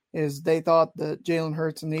is they thought that Jalen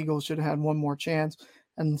Hurts and the Eagles should have had one more chance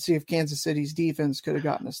and see if Kansas City's defense could have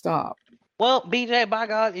gotten a stop. Well, BJ, by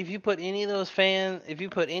God, if you put any of those fans, if you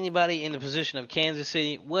put anybody in the position of Kansas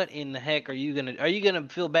City, what in the heck are you gonna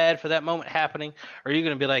feel bad for that moment happening? Or are you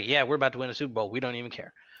gonna be like, yeah, we're about to win a Super Bowl. We don't even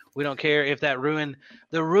care. We don't care if that ruined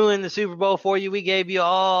the Super Bowl for you. We gave you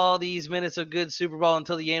all these minutes of good Super Bowl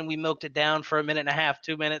until the end. We milked it down for a minute and a half,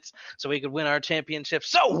 2 minutes, so we could win our championship.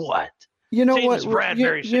 So what? You know what?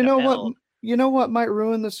 You know what might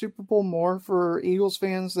ruin the Super Bowl more for Eagles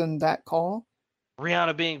fans than that call?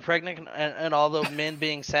 Rihanna being pregnant and all the men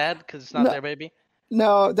being sad because it's not their baby.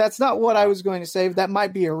 No, that's not what I was going to say. That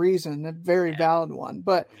might be a reason, a very valid one.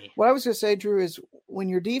 But what I was going to say, Drew, is when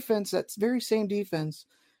your defense, that very same defense,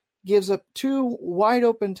 gives up 2 wide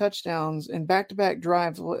open touchdowns in back-to-back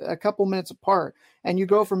drives a couple minutes apart, and you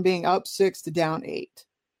go from being up 6 to down 8.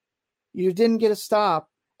 You didn't get a stop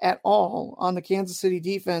at all on the Kansas City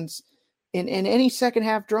defense in any second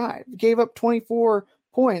half drive. You gave up 24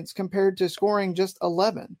 points compared to scoring just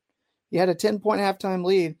 11. You had a 10-point halftime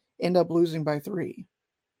lead, end up losing by 3.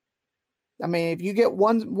 I mean, if you get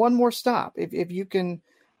one more stop, if you can,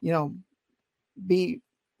 be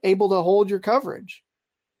able to hold your coverage,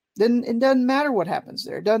 then it doesn't matter what happens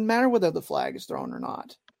there. It doesn't matter whether the flag is thrown or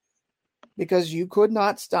not, because you could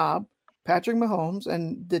not stop Patrick Mahomes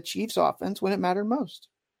and the Chiefs offense when it mattered most.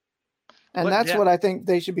 And that's what I think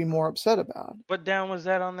they should be more upset about. What down was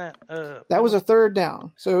that on that? That was a third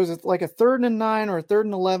down. So it was like a 3rd and 9 or a 3rd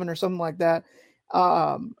and 11 or something like that.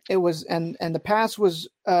 It was, and the pass was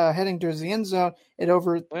heading towards the end zone. It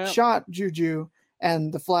overshot Juju,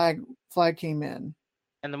 and the flag came in.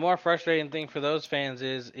 And the more frustrating thing for those fans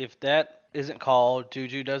is if that isn't called,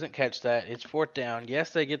 Juju doesn't catch that, it's 4th down.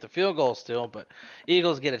 Yes, they get the field goal still, but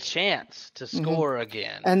Eagles get a chance to score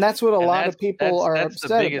again. And that's what a lot of people are upset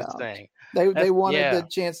the biggest about. Thing. They wanted the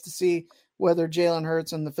chance to see whether Jalen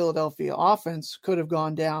Hurts and the Philadelphia offense could have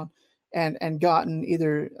gone down and gotten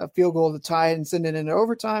either a field goal to tie it and send it into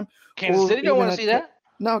overtime. Kansas City don't want to see that.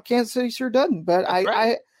 No, Kansas City sure doesn't. But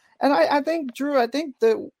I think, Drew, I think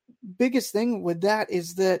the biggest thing with that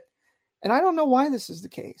is that, and I don't know why this is the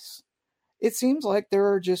case, it seems like there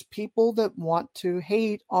are just people that want to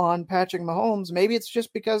hate on Patrick Mahomes. Maybe it's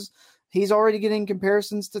just because he's already getting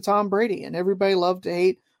comparisons to Tom Brady, and everybody loved to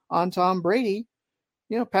hate on Tom Brady.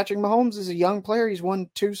 Patrick Mahomes is a young player. He's won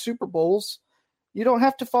 2 Super Bowls. You don't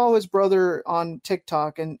have to follow his brother on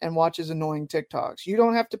TikTok and watch his annoying TikToks. You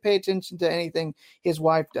don't have to pay attention to anything his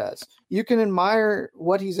wife does. You can admire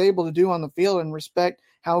what he's able to do on the field and respect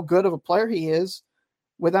how good of a player he is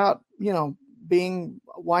without, being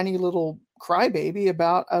a whiny little crybaby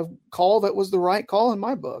about a call that was the right call in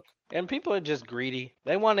my book. And people are just greedy.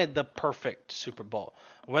 They wanted the perfect Super Bowl.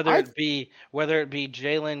 Whether it be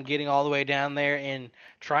Jalen getting all the way down there and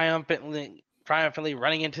triumphantly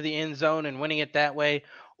running into the end zone and winning it that way,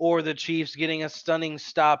 or the Chiefs getting a stunning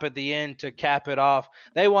stop at the end to cap it off.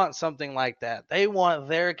 They want something like that. They want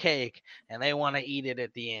their cake, and they want to eat it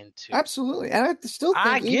at the end too. Absolutely. And I still think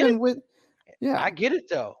I get it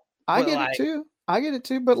though. I get it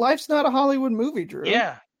too, but life's not a Hollywood movie, Drew.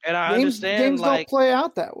 Yeah. And I understand games don't play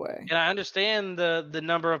out that way. And I understand the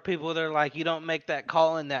number of people that are like, you don't make that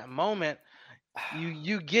call in that moment.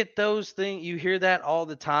 You get those things, you hear that all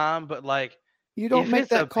the time, but like, you don't make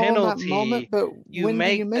that call in that moment, but when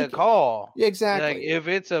make do you make the call. Yeah, exactly. Like, if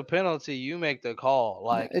it's a penalty, you make the call.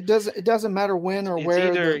 Like, it doesn't matter when or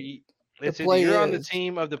where the play you're is. on the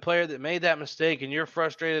team of the player that made that mistake, and you're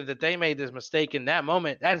frustrated that they made this mistake in that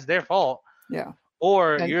moment. That's their fault. Yeah.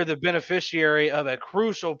 Or you're the beneficiary of a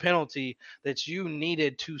crucial penalty that you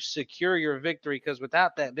needed to secure your victory, because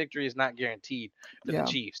without that, victory is not guaranteed for the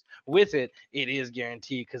Chiefs. With it, it is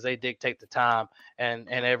guaranteed because they dictate the time and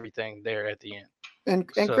everything there at the end. And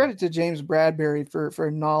credit to James Bradbury for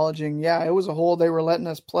acknowledging, it was a hold. They were letting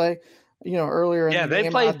us play, earlier in the game. Yeah, they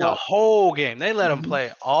played the whole game. They let them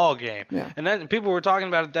play all game. Yeah. And then people were talking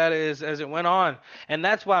about that as it went on. And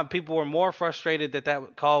that's why people were more frustrated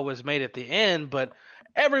that call was made at the end. But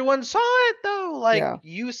everyone saw it, though. Like,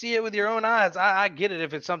 you see it with your own eyes. I get it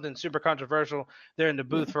if it's something super controversial. They're in the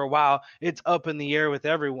booth for a while. It's up in the air with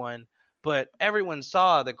everyone. But everyone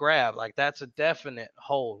saw the grab. Like, that's a definite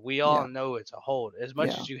hold. We all know it's a hold. As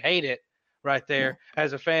much as you hate it right there,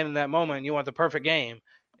 as a fan in that moment, you want the perfect game.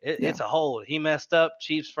 It's a hold. He messed up.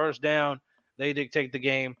 Chiefs first down. They dictate the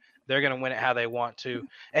game. They're going to win it how they want to.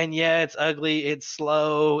 And, it's ugly. It's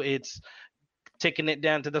slow. It's ticking it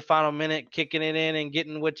down to the final minute, kicking it in and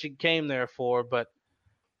getting what you came there for. But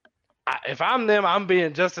if I'm them, I'm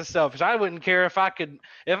being just as selfish. I wouldn't care if I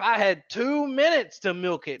had 2 minutes to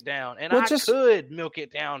milk it down, and I could milk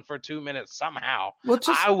it down for 2 minutes somehow.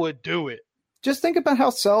 I would do it. Just think about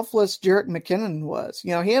how selfless Jerick McKinnon was.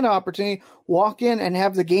 He had an opportunity to walk in and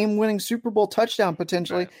have the game-winning Super Bowl touchdown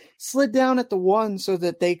potentially, slid down at the 1 so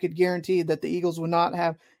that they could guarantee that the Eagles would not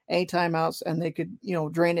have any timeouts and they could,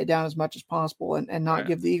 drain it down as much as possible and not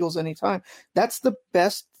give the Eagles any time. That's the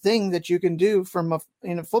best thing that you can do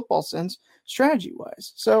in a football sense,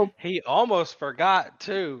 strategy-wise. So he almost forgot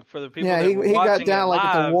too. For the people, he got down live,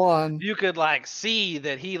 at the 1. You could see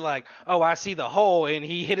that he I see the hole, and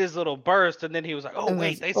he hit his little burst, and then he was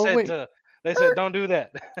like, they said don't do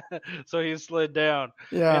that. So he slid down.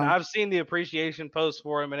 Yeah. And I've seen the appreciation post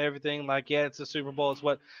for him and everything. It's a Super Bowl. It's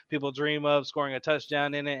what people dream of, scoring a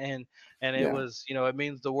touchdown in it, and it was it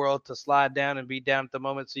means the world to slide down and be down at the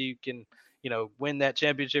moment so you can win that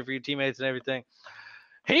championship for your teammates and everything.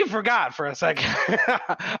 He forgot for a second.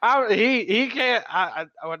 He can't. I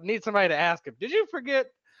would need somebody to ask him. Did you forget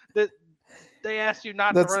that they asked you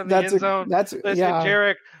not to run the end zone. They said,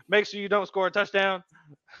 Jarek, make sure you don't score a touchdown.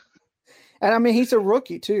 And I mean, he's a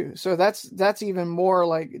rookie too, so that's even more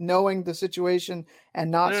like knowing the situation and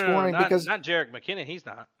not scoring because not Jarek McKinnon, he's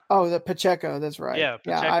not. Oh, the Pacheco, that's right. Yeah,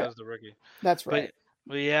 Pacheco's the rookie. That's right.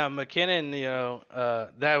 But yeah, McKinnon,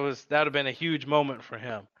 that would have been a huge moment for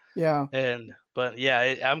him. Yeah. But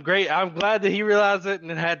I'm great. I'm glad that he realized it and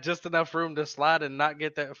had just enough room to slide and not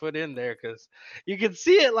get that foot in there because you could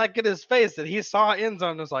see it like in his face that he saw end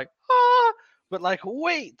zone and was like, but like,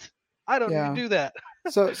 wait, I don't need to do that.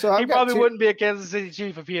 So he probably wouldn't be a Kansas City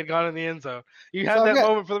Chief if he had gone in the end zone. You have that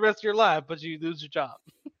moment for the rest of your life, but you lose your job.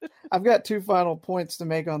 I've got 2 final points to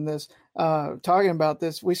make on this. Talking about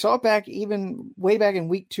this, we saw back even way back in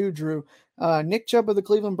week 2, Drew. Nick Chubb of the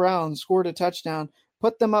Cleveland Browns scored a touchdown,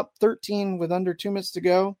 put them up 13 with under 2 minutes to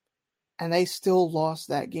go, and they still lost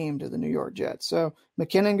that game to the New York Jets. So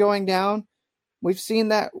McKinnon going down, we've seen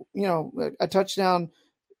that, a touchdown,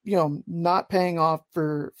 not paying off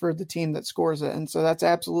for the team that scores it. And so that's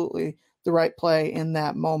absolutely the right play in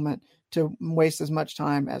that moment to waste as much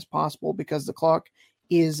time as possible because the clock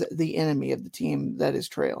is the enemy of the team that is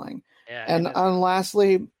trailing. Yeah, and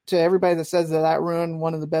lastly, to everybody that says that ruined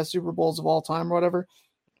one of the best Super Bowls of all time or whatever,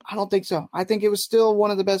 I don't think so. I think it was still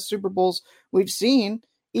one of the best Super Bowls we've seen,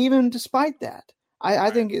 even despite that.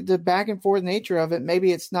 I think the back and forth nature of it,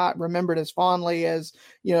 maybe it's not remembered as fondly as,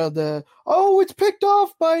 it's picked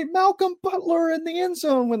off by Malcolm Butler in the end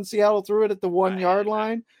zone when Seattle threw it at the 1 yard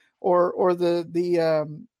line or the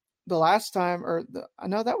last time,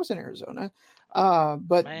 that was in Arizona.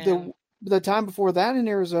 But the time before that in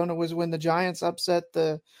Arizona was when the Giants upset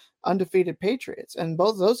the undefeated Patriots. And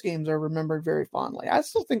both of those games are remembered very fondly. I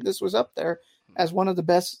still think this was up there as one of the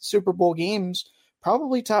best Super Bowl games,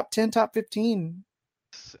 probably top 10, top 15.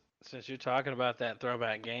 Since you're talking about that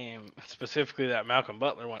throwback game, specifically that Malcolm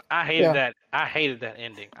Butler one, I hated that. I hated that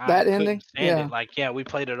ending. That ending? Stand it. We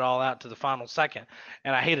played it all out to the final second,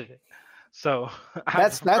 and I hated it. So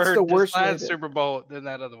that's the worst way Super Bowl than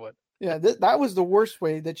that other one. Yeah, that was the worst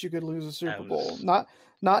way that you could lose a Super Bowl.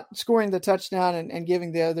 Not scoring the touchdown and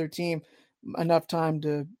giving the other team enough time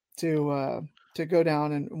to go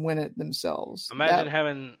down and win it themselves. Imagine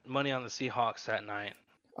having money on the Seahawks that night.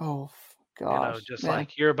 Oh gosh,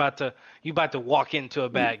 like you're about to walk into a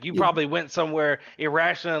bag. You probably went somewhere,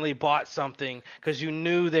 irrationally bought something because you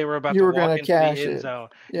knew they were about to walk into the end zone.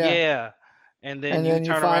 Yeah. And then you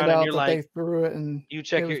turn around and you're like, they threw it and you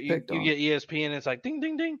check you get ESPN and it's like ding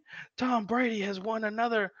ding ding, Tom Brady has won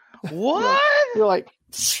another. What? You're like,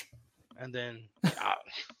 and then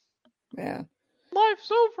man,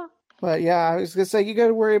 life's over. But yeah, I was gonna say you got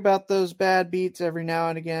to worry about those bad beats every now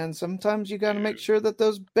and again. Sometimes you got to make sure that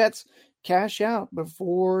those bets cash out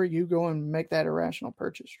before you go and make that irrational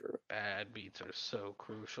purchase, Drew. Bad beats are so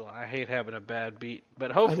crucial. I hate having a bad beat,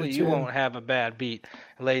 but hopefully you won't have a bad beat,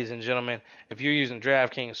 ladies and gentlemen. If you're using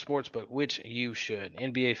DraftKings Sportsbook, which you should,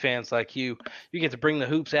 NBA fans like you get to bring the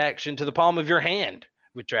hoops action to the palm of your hand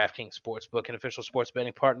with DraftKings Sportsbook, an official sports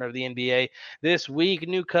betting partner of the NBA. This week,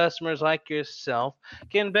 new customers like yourself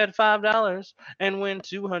can bet $5 and win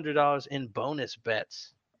 $200 in bonus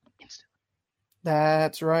bets instantly.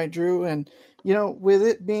 That's right, Drew. And, with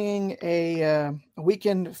it being a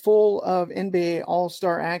weekend full of NBA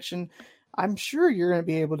All-Star action, I'm sure you're going to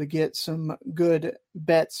be able to get some good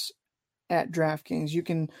bets at DraftKings. You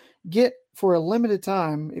can get, for a limited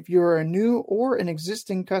time, if you're a new or an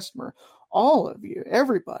existing customer, all of you,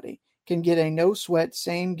 everybody, can get a no-sweat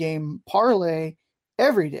same-game parlay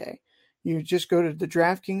every day. You just go to the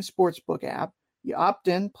DraftKings Sportsbook app, you opt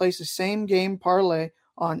in, place a same-game parlay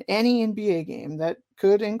on any NBA game. That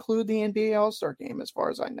could include the NBA All-Star game, as far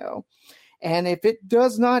as I know. And if it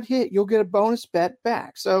does not hit, you'll get a bonus bet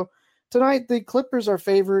back. So tonight, the Clippers are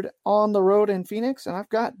favored on the road in Phoenix, and I've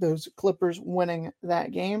got those Clippers winning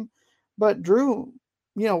that game. But Drew,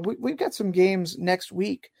 we've got some games next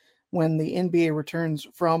week when the NBA returns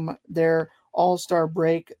from their All-Star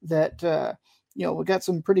break that, we got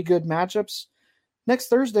some pretty good matchups. Next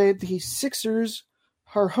Thursday, the Sixers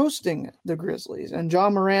are hosting the Grizzlies, and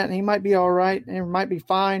John Morant, he might be all right and might be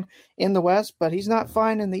fine in the West, but he's not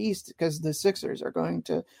fine in the East because the Sixers are going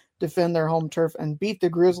to defend their home turf and beat the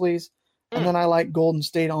Grizzlies. And then I like Golden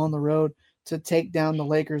State on the road to take down the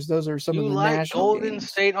Lakers. Those are some of the national Golden games.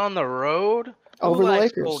 State on the road? Over the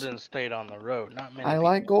Lakers. Golden State on the road. Not many. I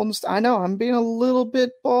like Golden State. I know I'm being a little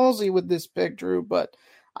bit ballsy with this pick, Drew, but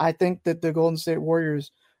I think that the Golden State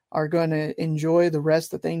Warriors are going to enjoy the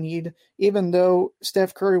rest that they need. Even though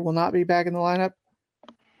Steph Curry will not be back in the lineup,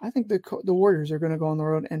 I think the Warriors are going to go on the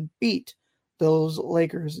road and beat those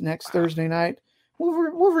Lakers next Thursday night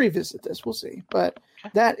we'll revisit this. We'll see. But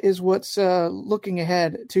that is what's looking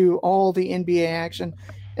ahead to all the NBA action.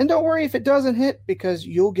 And don't worry if it doesn't hit, because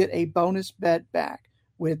you'll get a bonus bet back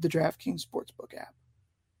with the DraftKings Sportsbook app.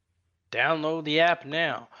 Download the app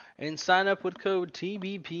now and sign up with code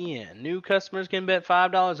TBPN. New customers can bet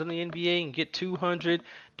 $5 on the NBA and get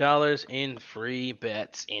 $200 in free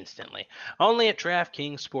bets instantly. Only at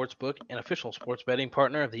DraftKings Sportsbook, an official sports betting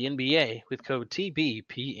partner of the NBA, with code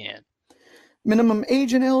TBPN. Minimum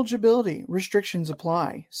age and eligibility restrictions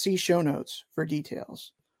apply. See show notes for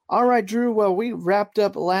details. All right, Drew. Well, we wrapped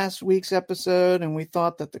up last week's episode, and we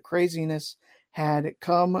thought that the craziness had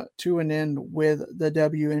come to an end with the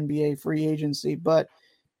WNBA free agency, but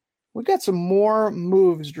we got some more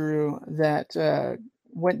moves, Drew, that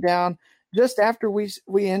went down just after we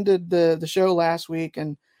ended the show last week.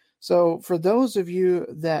 And so for those of you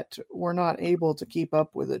that were not able to keep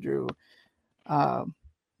up with it, Drew,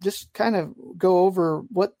 just kind of go over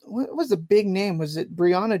what was the big name? Was it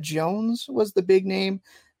Brianna Jones was the big name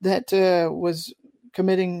that was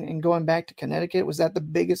committing and going back to Connecticut? Was that the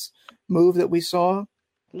biggest move that we saw?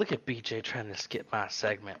 Look at BJ trying to skip my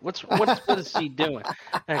segment. What is he doing?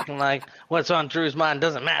 Acting like what's on Drew's mind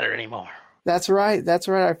doesn't matter anymore. That's right.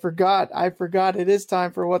 I forgot. It is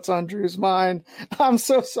time for what's on Drew's mind. I'm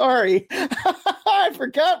so sorry. I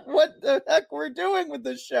forgot what the heck we're doing with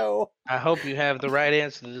this show. I hope you have the right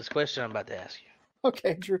answer to this question I'm about to ask you.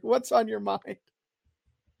 Okay, Drew, what's on your mind?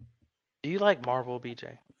 Do you like Marvel,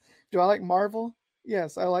 BJ? Do I like Marvel?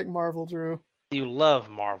 Yes, I like Marvel, Drew. Do you love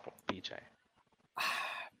Marvel, BJ?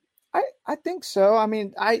 I think so. I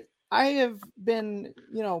mean, I have been,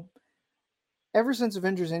 ever since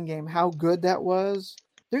Avengers Endgame, how good that was.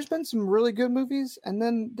 There's been some really good movies, and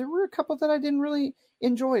then there were a couple that I didn't really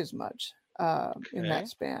enjoy as much in that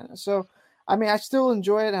span. So, I mean, I still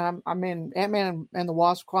enjoy it, and I mean, Ant-Man and the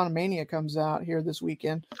Wasp: Quantumania comes out here this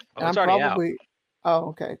weekend, and it's already out. Oh,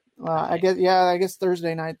 okay. I guess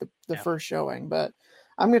Thursday night the first showing, but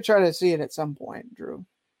I'm gonna try to see it at some point, Drew.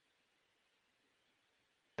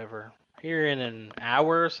 Ever here in an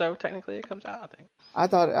hour or so, technically it comes out. I think. I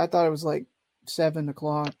thought it was like 7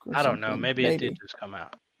 o'clock. I don't know. Maybe it did just come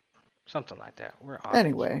out, something like that.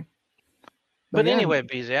 Anyway. But anyway,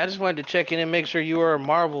 BJ, I just wanted to check in and make sure you were a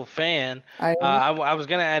Marvel fan. I was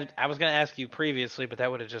gonna ask you previously, but that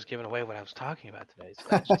would have just given away what I was talking about today. So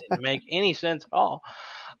that just didn't make any sense at all.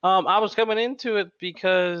 I was coming into it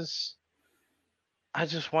because I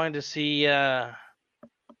just wanted to see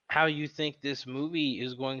how you think this movie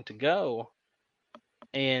is going to go,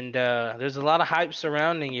 and there's a lot of hype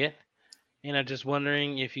surrounding it, and I'm just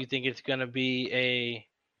wondering if you think it's going to be a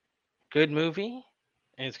good movie.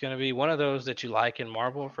 And it's going to be one of those that you like in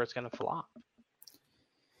Marvel, or it's going to flop.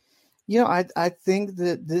 I think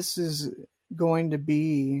that this is going to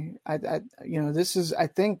be, I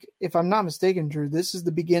think, if I'm not mistaken, Drew, this is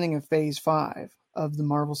the beginning of Phase 5 of the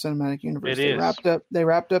Marvel Cinematic Universe. They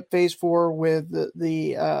wrapped up Phase 4 with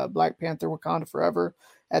the Black Panther: Wakanda Forever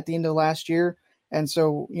at the end of last year, and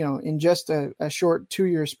so in just a short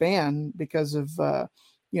 2-year span, because of the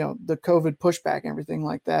COVID pushback and everything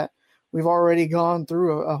like that, we've already gone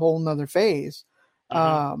through a whole nother phase.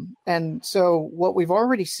 Mm-hmm. And so what we've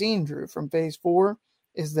already seen, Drew, from Phase 4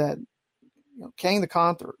 is that Kang the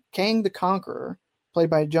Conqueror, played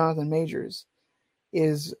by Jonathan Majors,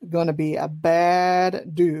 is going to be a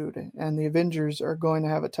bad dude, and the Avengers are going to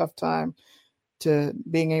have a tough time to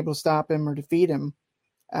being able to stop him or defeat him.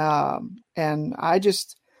 And I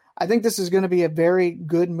think this is going to be a very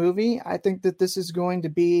good movie. I think that this is going to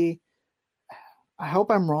be, I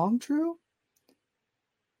hope I'm wrong, Drew.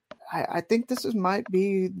 I think this might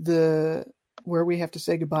be where we have to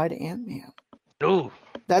say goodbye to Ant-Man. Ooh.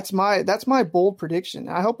 That's my bold prediction.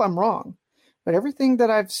 I hope I'm wrong, but everything that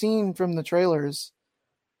I've seen from the trailers,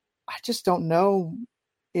 I just don't know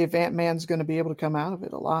if Ant-Man's going to be able to come out of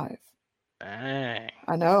it alive. Dang.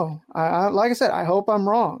 I know. I like I said, I hope I'm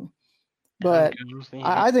wrong, but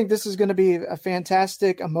I think this is going to be a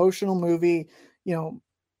fantastic emotional movie.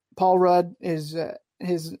 Paul Rudd is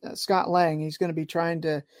his Scott Lang. He's going to be trying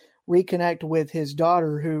to reconnect with his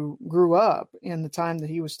daughter, who grew up in the time that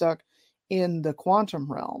he was stuck in the quantum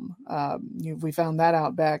realm. We found that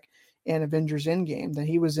out back in Avengers Endgame, that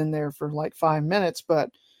he was in there for like 5 minutes, but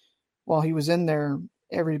while he was in there,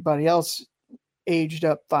 everybody else aged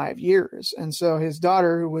up 5 years. And so his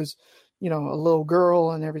daughter, who was, a little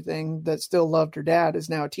girl and everything that still loved her dad, is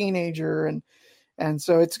now a teenager. And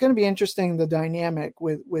so it's going to be interesting, the dynamic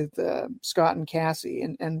with Scott and Cassie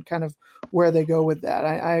and kind of where they go with that.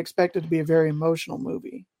 I expect it to be a very emotional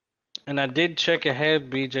movie. And I did check ahead,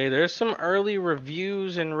 BJ. There's some early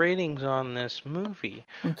reviews and ratings on this movie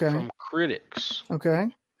from critics. Okay.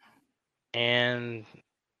 And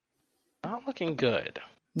not looking good.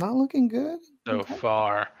 Not looking good so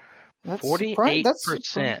far. That's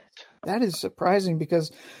 48%. That is surprising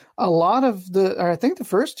because a lot of I think the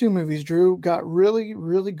first two movies, Drew, got really,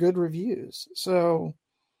 really good reviews. So,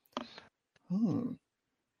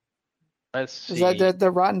 let's see. Is that the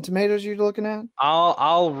Rotten Tomatoes you're looking at?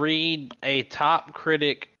 I'll read a top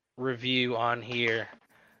critic review on here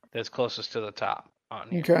that's closest to the top on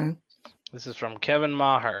here. Okay. This is from Kevin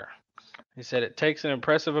Maher. He said, it takes an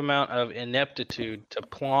impressive amount of ineptitude to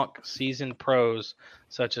plonk seasoned pros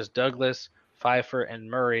such as Douglas, Pfeiffer, and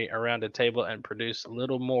Murray around a table and produce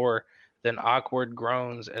little more than awkward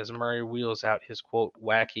groans as Murray wheels out his, quote,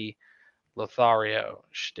 wacky Lothario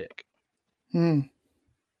shtick. 1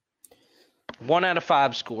 out of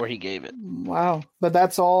 5 score he gave it. Wow. But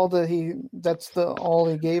that's all all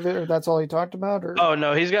he gave it, or that's all he talked about? Or? Oh,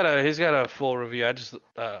 no, he's got a full review. I just...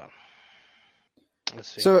 Let's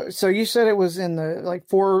see. So you said it was in the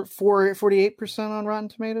 48% on Rotten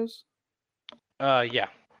Tomatoes? Yeah.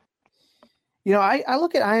 You know, I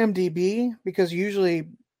look at IMDb because usually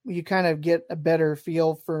you kind of get a better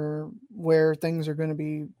feel for where things are going to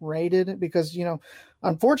be rated because, you know,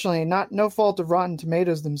 unfortunately, no fault of Rotten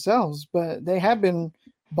Tomatoes themselves, but they have been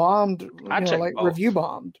bombed, review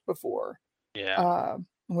bombed before. Yeah.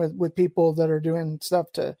 With people that are doing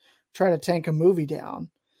stuff to try to tank a movie down.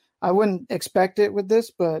 I wouldn't expect it with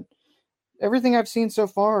this, but everything I've seen so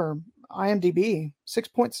far, IMDb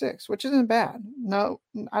 6.6, which isn't bad. No,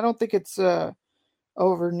 I don't think it's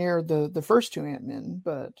over near the first two Ant-Men,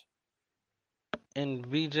 but. And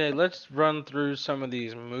VJ, let's run through some of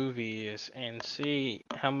these movies and see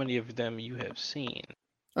how many of them you have seen.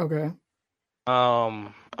 Okay.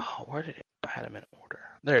 Where did I had them in order?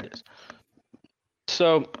 There it is.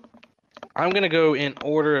 So I'm gonna go in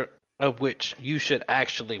order of which you should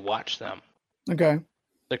actually watch them. Okay.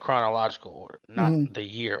 The chronological order, not the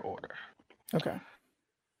year order. Okay.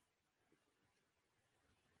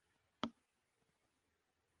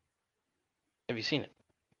 Have you seen it?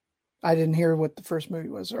 I didn't hear what the first movie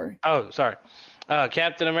was, sorry. Oh, sorry.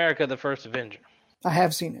 Captain America, the First Avenger. I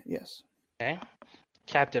have seen it, yes. Okay.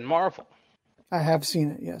 Captain Marvel. I have seen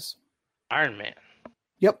it, yes. Iron Man.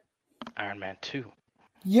 Yep. Iron Man 2.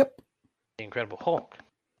 Yep. The Incredible Hulk.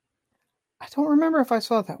 I don't remember if I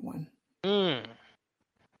saw that one. Okay.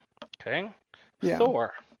 Yeah.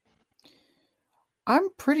 Thor. I'm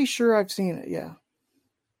pretty sure I've seen it, yeah.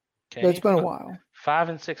 Okay. But it's been a while. 5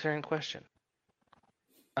 and 6 are in question.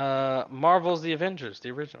 Marvel's The Avengers, the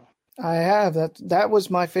original. I have. That was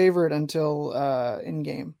my favorite until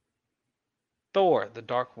Endgame. Thor, The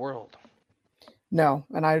Dark World. No,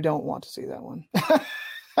 and I don't want to see that one.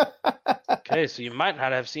 Okay, so you might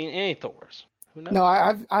not have seen any Thors. Who knows? No,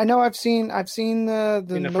 I know I've seen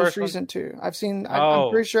the most recent two. I'm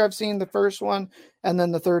pretty sure I've seen the first one and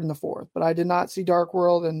then the third and the fourth, but I did not see Dark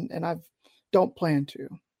World and I don't plan to.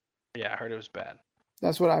 Yeah, I heard it was bad.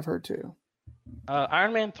 That's what I've heard too.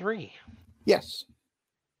 Iron Man 3. Yes.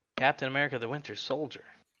 Captain America: The Winter Soldier.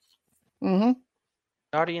 Mm-hmm.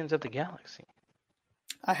 Guardians of the Galaxy.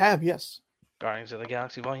 I have, yes. Guardians of the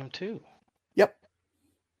Galaxy Volume 2. Yep.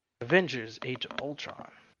 Avengers: Age of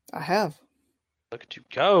Ultron. I have. Look at you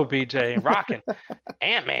go, BJ, rocking.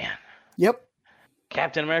 Ant-Man. Yep.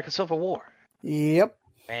 Captain America: Civil War. Yep.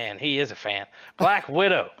 Man, he is a fan. Black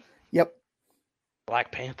Widow. Yep.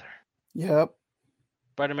 Black Panther. Yep.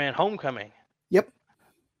 Spider-Man: Homecoming. Yep.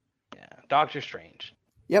 Yeah. Doctor Strange.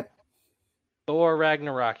 Yep. Thor: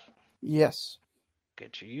 Ragnarok. Yes.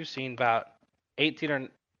 Get you. You've seen about 18 or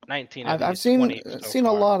 19 of I've these, seen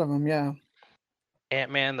a lot of them, yeah.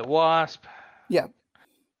 Ant-Man the Wasp. Yeah.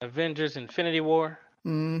 Avengers: Infinity War.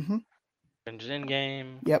 Mm-hmm. Avengers: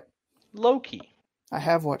 Endgame. Yep. Loki. I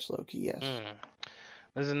have watched Loki, yes.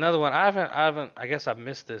 There's another one. I haven't. I guess I've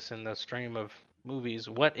missed this in the stream of movies.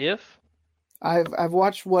 What If? I've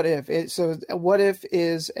watched What If. So What If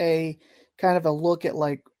is a kind of a look at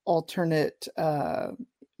like alternate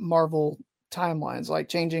Marvel timelines, like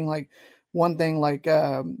changing like one thing. Like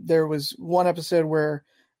there was one episode where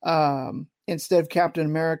instead of Captain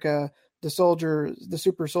America, the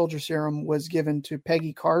super soldier serum was given to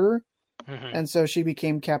Peggy Carter, and so she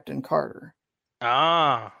became Captain Carter.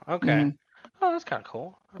 Ah, okay. Mm-hmm. Oh, that's kind of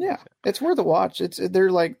cool. Yeah, it's worth a watch.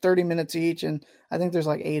 They're like 30 minutes each, and I think there's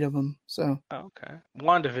like 8 of them. So okay.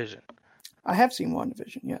 WandaVision. I have seen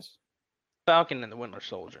WandaVision, yes. Falcon and the Winter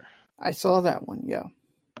Soldier. I saw that one, yeah.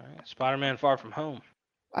 Right. Spider-Man: Far From Home.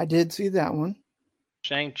 I did see that one.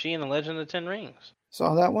 Shang-Chi and the Legend of the Ten Rings.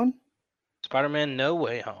 Saw that one. Spider-Man: No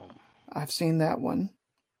Way Home. I've seen that one.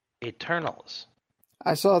 Eternals.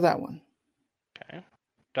 I saw that one. Okay.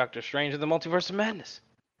 Doctor Strange and the Multiverse of Madness.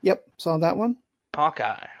 Yep, saw that one.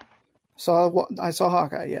 Hawkeye. I saw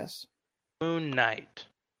Hawkeye, yes. Moon Knight.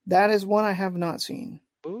 That is one I have not seen.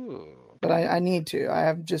 Ooh. But I need to. I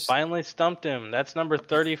have just Finally stumped him. That's number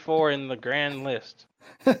 34 in the grand list.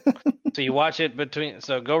 So you watch it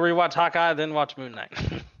so go rewatch Hawkeye, then watch Moon Knight.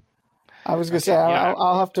 I was gonna say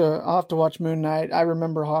I'll have to watch Moon Knight. I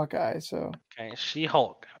remember Hawkeye, so okay.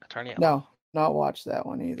 She-Hulk, Attorney. No, not watch that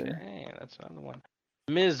one either. Okay, that's another one.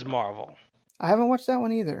 Ms. Marvel. I haven't watched that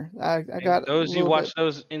one either. I got those. You watch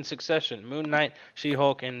those in succession: Moon Knight,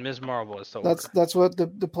 She-Hulk, and Ms. Marvel is the order. That's what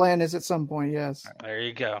the plan is at some point. Yes. There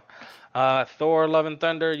you go. Thor: Love and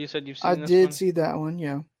Thunder. You said you've seen. I this did one? see that one.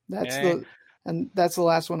 Yeah, that's the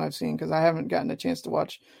last one I've seen because I haven't gotten a chance to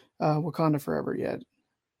watch Wakanda Forever yet.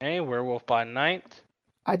 Okay, Werewolf by Night.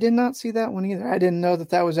 I did not see that one either. I didn't know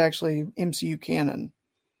that was actually MCU canon.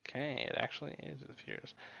 Okay, it actually is. It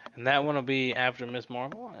appears. And that one will be after Ms.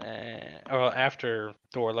 Marvel, or after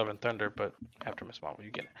Thor: Love and Thunder, but after Ms. Marvel,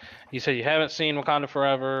 you get it. You said you haven't seen Wakanda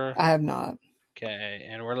Forever. I have not. Okay,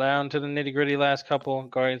 and we're down to the nitty gritty last couple.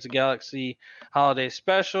 Guardians of the Galaxy Holiday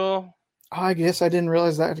Special. Oh, I guess I didn't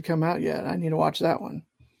realize that had come out yet. I need to watch that one.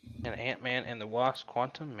 And Ant-Man and the Wasp: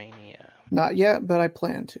 Quantumania. Not yet, but I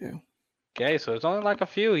plan to. Okay, so it's only like a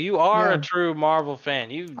few. You are a true Marvel fan.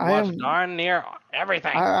 You've watched darn near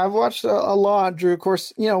everything. I've watched a lot, Drew. Of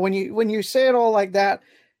course, when you say it all like that,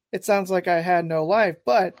 it sounds like I had no life.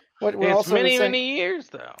 But what we're also many years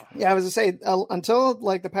though. Yeah, I was to say until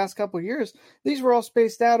like the past couple of years, these were all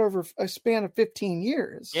spaced out over a span of 15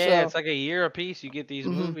 years. Yeah, so, it's like a year a piece. You get these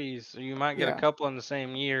movies. So you might get a couple in the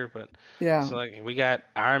same year, but yeah, so like we got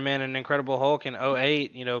Iron Man and Incredible Hulk in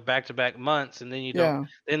 2008, back to back months, and then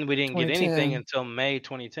then we didn't get anything until May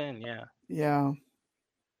 2010. Yeah. Yeah.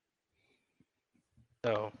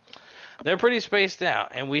 So they're pretty spaced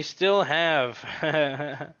out, and we still have.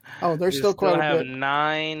 There's still quite a bit.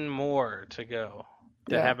 9 more to go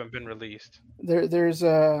that haven't been released. There's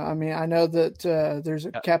I know that there's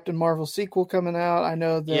a Captain Marvel sequel coming out. I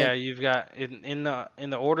know that. Yeah, you've got in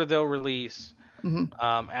the order they'll release.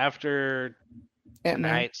 After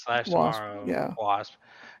tonight / tomorrow. Yeah. Wasp.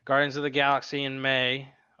 Guardians of the Galaxy in May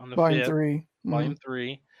on the Volume 5th. 3. Volume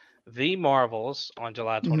 3. The Marvels on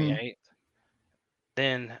July 28th.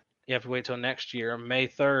 Then you have to wait till next year. May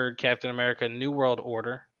 3rd, Captain America New World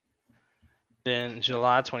Order. Then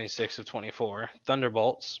July 26th of 24,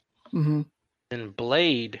 Thunderbolts. Then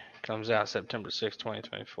Blade comes out September 6th,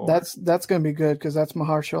 2024. That's going to be good because that's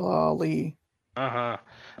Mahershala Ali.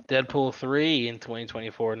 Deadpool 3 in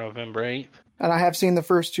 2024, November 8th. And I have seen the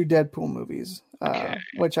first 2 Deadpool movies,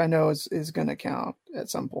 which I know is going to count at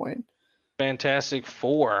some point. Fantastic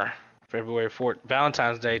Four, February 4th,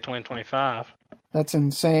 Valentine's Day 2025. That's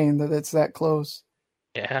insane that it's that close.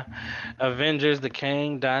 Yeah. Avengers: The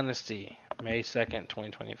Kang Dynasty, May 2nd,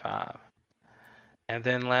 2025. And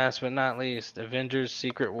then last but not least, Avengers: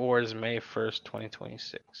 Secret Wars, May 1st,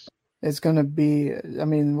 2026. It's going to be,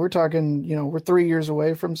 we're talking, we're 3 years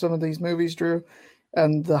away from some of these movies, Drew,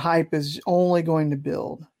 and the hype is only going to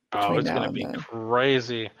build. Oh, it's going to be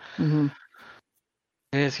crazy.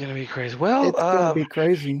 It's going to be crazy. Well, it's going to be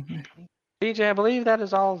crazy. BJ, I believe that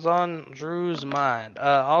is all on Drew's mind.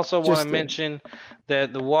 Also want to mention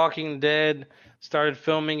that The Walking Dead started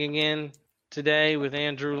filming again today with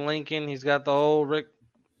Andrew Lincoln. He's got the old Rick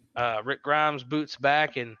Grimes boots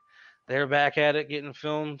back, and they're back at it getting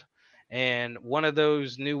filmed. And one of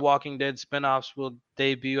those new Walking Dead spinoffs will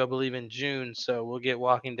debut, I believe, in June. So we'll get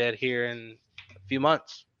Walking Dead here in a few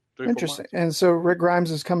months. Interesting. And so Rick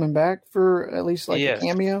Grimes is coming back for at least a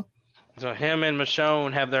cameo? So him and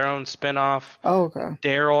Michonne have their own spinoff. Oh, okay.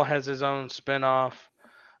 Daryl has his own spinoff.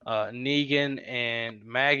 Negan and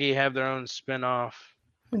Maggie have their own spinoff.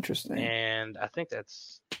 Interesting. And I think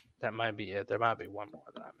that might be it. There might be one more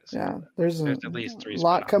that I'm missing. Yeah, there's at least 3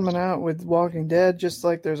 lot spinoffs coming out with Walking Dead, just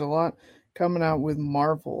like there's a lot coming out with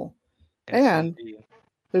Marvel. And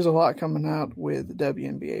there's a lot coming out with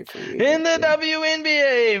WNBA free agency. In the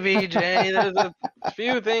WNBA, VJ, there's a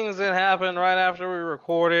few things that happened right after we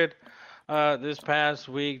recorded this past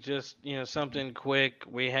week. Just, something quick.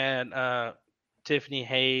 We had Tiffany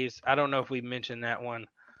Hayes. I don't know if we mentioned that one.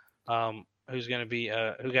 Who's going to be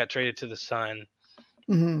who got traded to the Sun.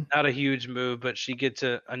 Not a huge move, but she gets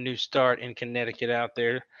a new start in Connecticut out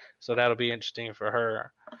there. So that'll be interesting for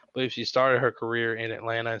her. I believe she started her career in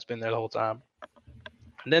Atlanta. It's been there the whole time.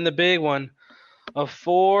 And then the big one, a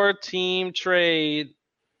 4-team trade,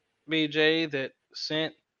 BJ, that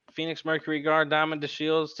sent Phoenix Mercury guard Diamond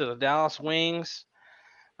DeShields to the Dallas Wings.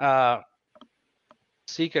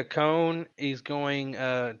 Sika Cone is going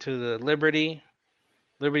to the Liberty.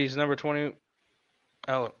 Liberty's number 20.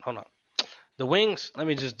 Oh, hold on. The Wings, let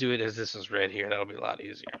me just do it as this is read here. That'll be a lot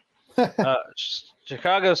easier.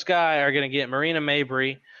 Chicago Sky are going to get Marina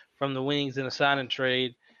Mabry from the Wings in a sign and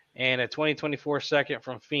trade and a 2024 second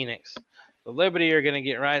from Phoenix. The Liberty are going to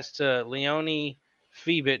get rights to Leonie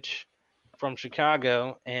Fibic from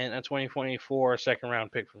Chicago and a 2024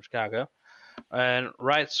 second-round pick from Chicago. And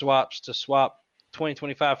rights swaps to swap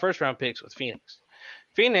 2025 first-round picks with Phoenix.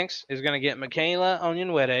 Phoenix is going to get Michaela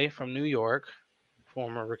Onyenwere from New York,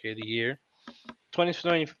 former Rookie of the Year,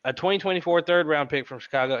 a 2024 third-round pick from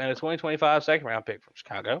Chicago, and a 2025 second-round pick from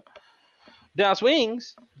Chicago. Dallas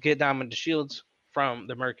Wings get Diamond DeShields from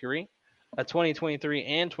the Mercury, a 2023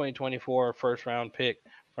 and 2024 first-round pick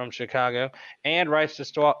from Chicago, and rights to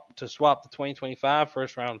swap the 2025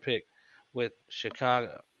 first-round pick with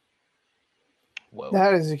Chicago. Whoa.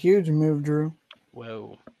 That is a huge move, Drew.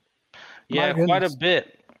 Whoa. Yeah, quite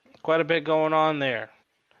a bit going on there.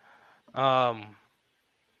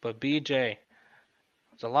 But BJ,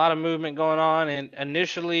 there's a lot of movement going on. And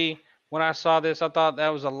initially, when I saw this, I thought that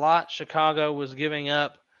was a lot Chicago was giving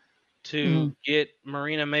up to get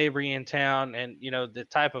Marina Mabry in town. And, you know, the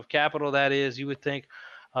type of capital that is, you would think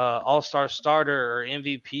all-star starter or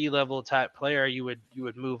MVP level type player you would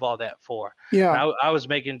move all that for. Yeah. I was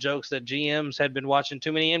making jokes that GMs had been watching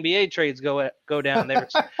too many NBA trades go down. They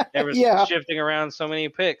were shifting around so many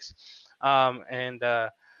picks. All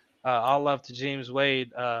love to James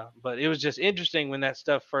Wade. But it was just interesting when that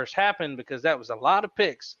stuff first happened because that was a lot of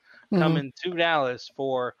picks coming to Dallas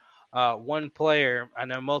for one player. I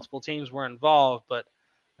know multiple teams were involved, but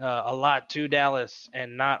a lot to Dallas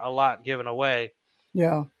and not a lot given away.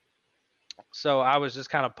 Yeah. So I was just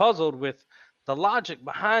kind of puzzled with the logic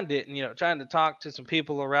behind it and, you know, trying to talk to some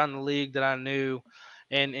people around the league that I knew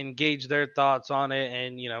and engage their thoughts on it.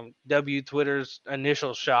 And, you know, Twitter's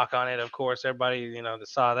initial shock on it, of course, everybody, you know, that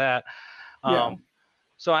saw that.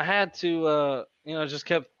 So I had to, you know, just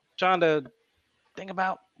kept trying to think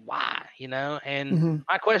about why, you know, and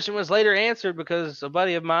my question was later answered because a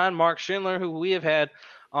buddy of mine, Mark Schindler, who we have had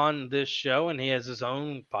on this show, and he has his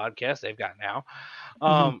own podcast they've got now.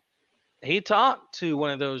 He talked to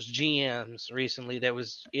one of those GMs recently that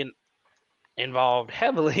was involved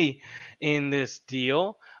heavily in this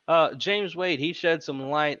deal. James Wade, he shed some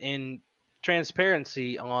light and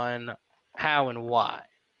transparency on how and why.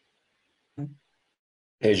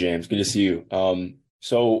 Hey, James, good to see you.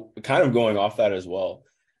 So kind of going off that as well,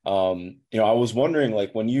 you know, I was wondering,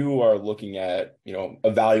 like, when you are looking at, you know,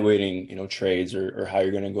 evaluating, you know, trades or how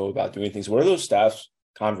you're going to go about doing things, what are those staff's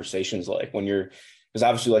conversations like when you're, because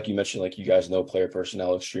obviously, like you mentioned, like you guys know player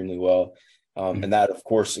personnel extremely well. And that, of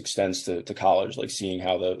course, extends to college, like seeing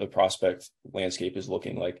how the prospect landscape is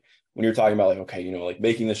looking. Like when you're talking about, like, okay, you know, like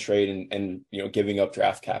making this trade and you know, giving up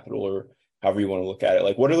draft capital or however you want to look at it,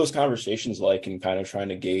 like what are those conversations like and kind of trying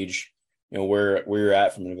to gauge, you know, where you're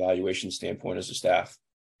at from an evaluation standpoint as a staff?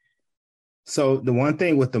 So the one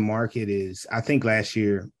thing with the market is I think last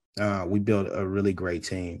year we built a really great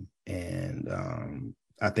team, and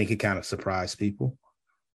I think it kind of surprised people.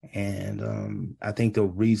 And I think the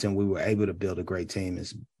reason we were able to build a great team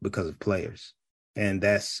is because of players. And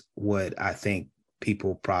that's what I think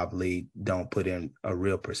people probably don't put in a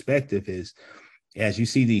real perspective is as you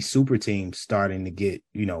see these super teams starting to get,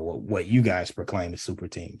 you know, what you guys proclaim as super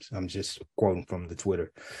teams. I'm just quoting from the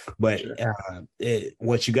Twitter. But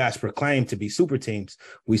what you guys proclaim to be super teams,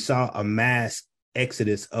 we saw a mass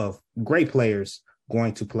exodus of great players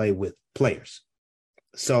going to play with players.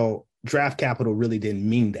 So draft capital really didn't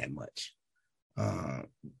mean that much.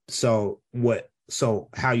 So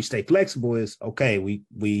how you stay flexible is, okay,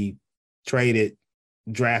 we traded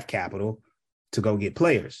draft capital to go get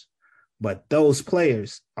players, but those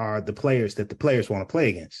players are the players that the players want to play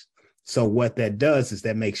against. So what that does is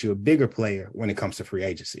that makes you a bigger player when it comes to free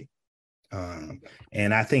agency.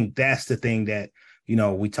 And I think that's the thing that, you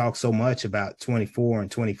know, we talk so much about 24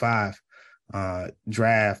 and 25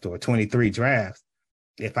 draft or 23 draft.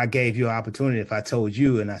 If I gave you an opportunity, if I told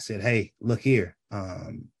you and I said, hey, look here,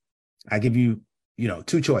 I give you, you know,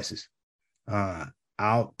 two choices.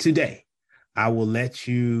 Today, I will let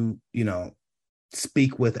you, you know,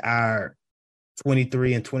 speak with our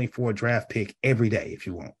 23 and 24 draft pick every day if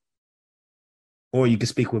you want. Or you can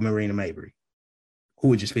speak with Marina Mabry. Who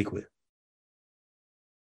would you speak with?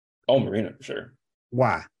 Oh, Marina, for sure.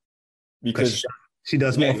 Why? Because she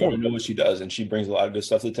does more for me. I know what she does, and she brings a lot of good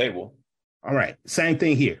stuff to the table. All right. Same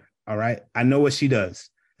thing here. All right. I know what she does,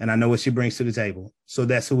 and I know what she brings to the table. So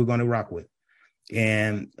that's who we're going to rock with.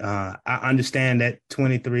 And I understand that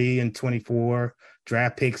 23 and 24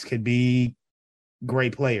 draft picks could be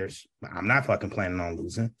great players. I'm not fucking planning on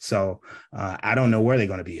losing. So I don't know where they're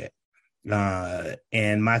going to be at.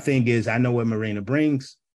 And my thing is, I know what Marina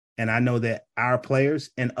brings, and I know that our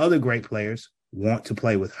players and other great players want to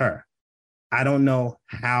play with her. I don't know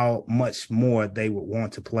how much more they would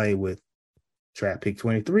want to play with draft pick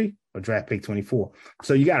 23 or draft pick 24.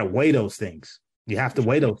 So you got to weigh those things. You have to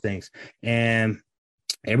weigh those things. And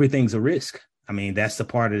everything's a risk. I mean, that's the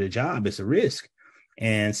part of the job. It's a risk.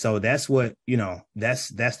 And so that's what, that's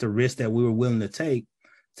the risk that we were willing to take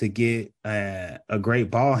to get a great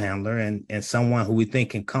ball handler and someone who we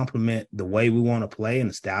think can complement the way we want to play and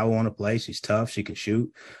the style we want to play. She's tough. She can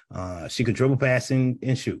shoot. She can dribble, pass,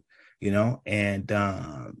 and shoot, and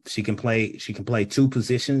she can play two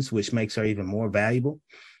positions, which makes her even more valuable.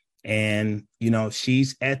 And,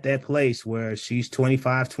 she's at that place where she's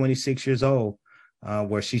 25, 26 years old,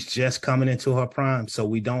 where she's just coming into her prime. So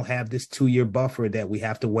we don't have this 2-year buffer that we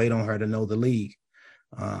have to wait on her to know the league.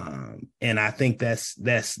 And I think that's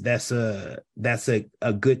a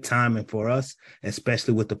good timing for us,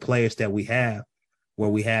 especially with the players that we have, where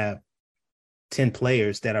we have 10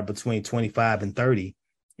 players that are between 25 and 30.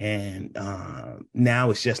 And now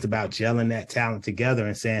it's just about gelling that talent together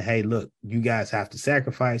and saying, hey, look, you guys have to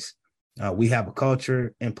sacrifice. We have a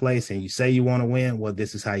culture in place, and you say you want to win. Well,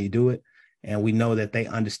 this is how you do it. And we know that they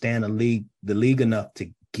understand the league enough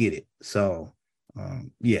to get it. So,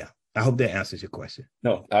 yeah. I hope that answers your question.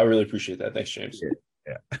 No, I really appreciate that. Thanks, James.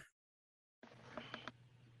 Yeah.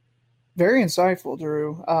 Very insightful,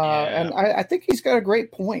 Drew. And I think he's got a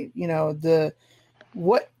great point.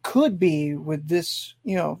 What could be with this,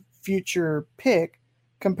 future pick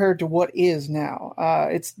compared to what is now.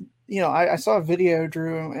 It's, I saw a video,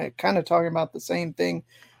 Drew, kind of talking about the same thing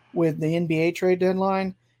with the NBA trade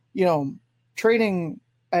deadline. Trading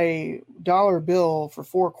a dollar bill for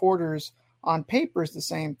 4 quarters on paper is the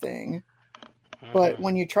same thing, but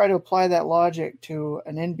when you try to apply that logic to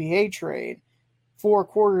an NBA trade, 4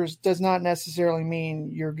 quarters does not necessarily mean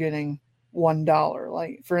you're getting $1.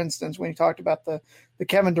 Like, for instance, when you talked about the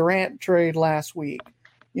Kevin Durant trade last week,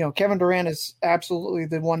 Kevin Durant is absolutely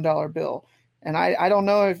the $1 bill. And I don't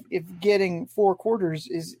know if getting 4 quarters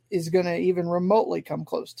is going to even remotely come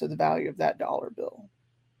close to the value of that dollar bill.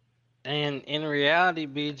 And in reality,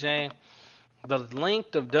 BJ, the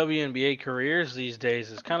length of WNBA careers these days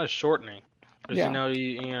is kind of shortening.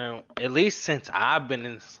 Because, at least since I've been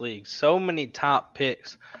in this league, so many top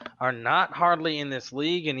picks are not hardly in this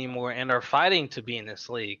league anymore and are fighting to be in this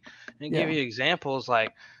league. And give you examples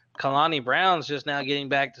like Kalani Brown's just now getting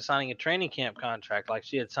back to signing a training camp contract. Like,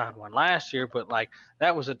 she had signed one last year, but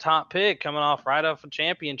that was a top pick coming off a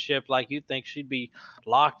championship. Like, you'd think she'd be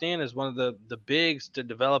locked in as one of the bigs to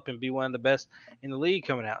develop and be one of the best in the league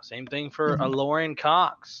coming out. Same thing for Lauren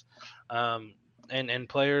Cox, and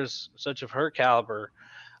players such of her caliber.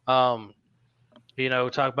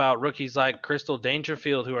 Talk about rookies like Crystal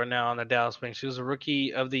Dangerfield, who are now on the Dallas Wings. She was a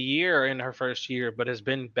rookie of the year in her first year, but has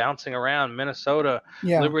been bouncing around Minnesota,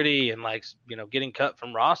 Liberty, and getting cut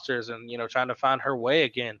from rosters and, trying to find her way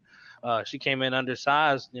again. She came in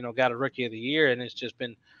undersized, got a rookie of the year, and it's just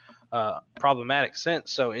been problematic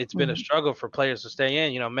since. So it's been a struggle for players to stay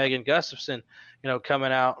in. Megan Gustafson,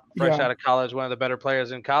 coming out fresh out of college, one of the better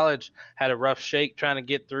players in college, had a rough shake trying to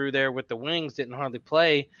get through there with the Wings, didn't hardly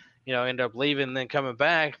play. Ended up leaving, then coming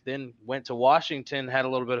back, then went to Washington, had a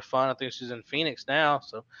little bit of fun. I think she's in Phoenix now.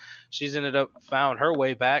 So she's ended up found her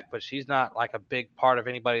way back, but she's not like a big part of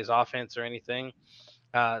anybody's offense or anything.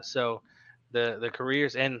 So the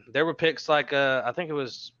careers, and there were picks like, I think it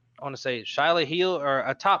was, I want to say Shyla Heal, or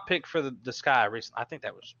a top pick for the Sky recently. I think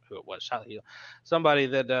that was who it was, Shyla Heal. Somebody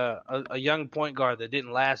that a young point guard that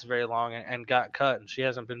didn't last very long and got cut, and she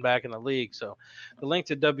hasn't been back in the league. So the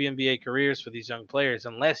length of WNBA careers for these young players,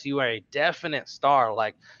 unless you are a definite star,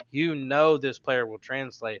 like this player will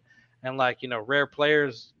translate, and rare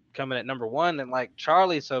players coming at number 1, and like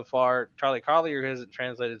Charlie so far, Charlie Collier hasn't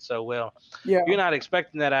translated so well. Yeah, you're not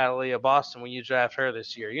expecting that out of Leah Boston when you draft her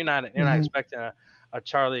this year. You're not expecting a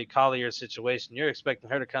Charlie Collier situation. You're expecting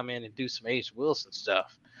her to come in and do some Ace Wilson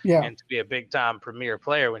stuff, and to be a big-time premier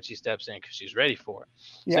player when she steps in because she's ready for it.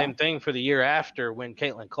 Yeah. Same thing for the year after when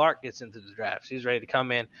Caitlin Clark gets into the draft. She's ready to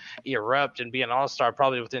come in, erupt, and be an all-star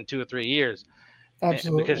probably within 2 or 3 years.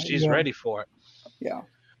 Absolutely. Because she's ready for it. Yeah.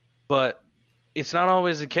 But it's not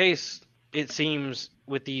always the case, it seems,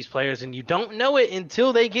 with these players, and you don't know it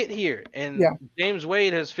until they get here. And James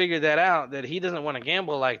Wade has figured that out, that he doesn't want to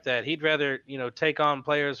gamble like that. He'd rather, take on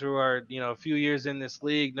players who are, a few years in this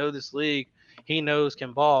league, know this league, he knows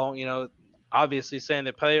can ball, obviously saying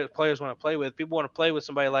that players want to play with. People want to play with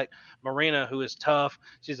somebody like Marina, who is tough.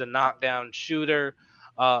 She's a knockdown shooter.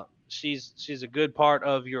 she's a good part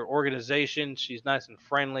of your organization. She's nice and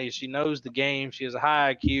friendly. She knows the game. She has a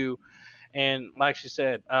high IQ. And like he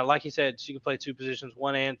said, she can play two positions,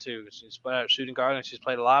 1 and 2. She's played out shooting guard, and she's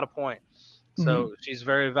played a lot of point. So she's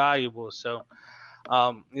very valuable. So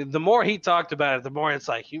the more he talked about it, the more it's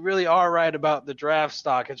like, you really are right about the draft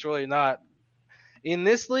stock. It's really not. In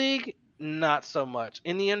this league, not so much.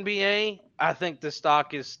 In the NBA, I think the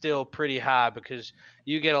stock is still pretty high because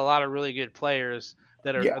you get a lot of really good players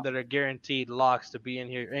that are guaranteed locks to be in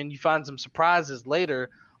here. And you find some surprises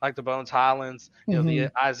later, like the Bones Highlands,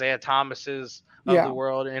 the Isaiah Thomases of the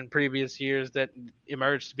world in previous years that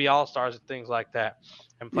emerged to be all-stars and things like that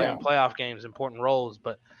and playing playoff games, important roles.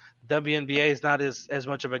 But WNBA is not as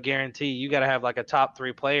much of a guarantee. You got to have like a top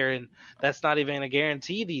 3 player, and that's not even a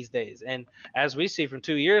guarantee these days. And as we see from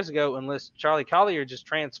 2 years ago, unless Charlie Collier just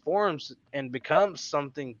transforms and becomes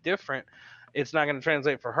something different, it's not going to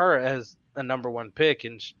translate for her as a number 1 pick.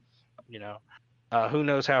 And, who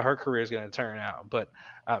knows how her career is going to turn out. But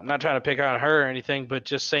I'm not trying to pick on her or anything, but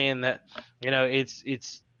just saying that,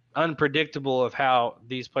 it's unpredictable of how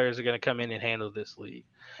these players are going to come in and handle this league.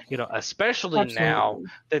 Especially now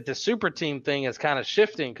that the super team thing is kind of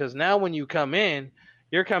shifting, because now when you come in,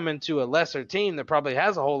 you're coming to a lesser team that probably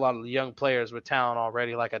has a whole lot of young players with talent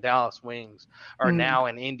already, like a Dallas Wings or now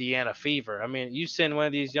an Indiana Fever. I mean, you send one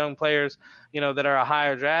of these young players, that are a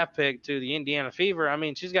higher draft pick to the Indiana Fever. I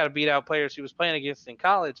mean, she's got to beat out players she was playing against in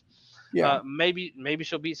college. Yeah. Maybe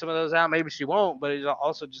she'll beat some of those out. Maybe she won't, but it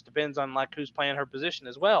also just depends on like who's playing her position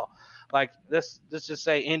as well. Like let's just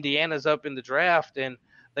say Indiana's up in the draft and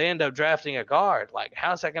they end up drafting a guard. Like,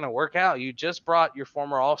 how's that going to work out? You just brought your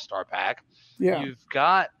former All-Star back. Yeah. You've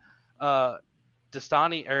got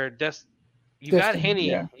Destiny or you got Henny.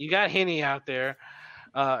 Yeah. You got Henny out there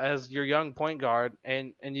as your young point guard,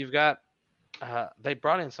 and you've got they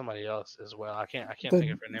brought in somebody else as well. I can't think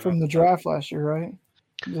of her name from the draft last year, right?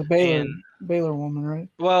 The Baylor woman, right?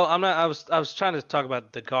 Well, I'm not. I was trying to talk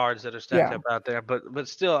about the guards that are stacked up out there, but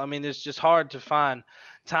still, I mean, it's just hard to find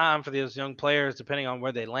time for those young players depending on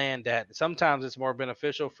where they land at. Sometimes it's more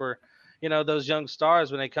beneficial for, those young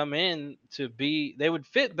stars when they come in they would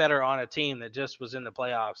fit better on a team that just was in the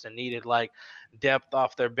playoffs and needed like depth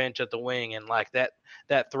off their bench at the wing, and like that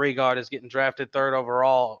 3 guard is getting drafted 3rd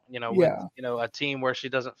overall, with a team where she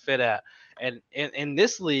doesn't fit at. And in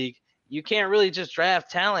this league, you can't really just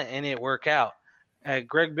draft talent and it work out.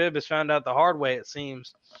 Greg Bibb has found out the hard way, it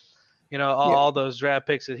seems. All those draft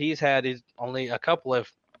picks that he's had, he's only a couple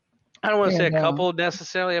of, I don't want to say a couple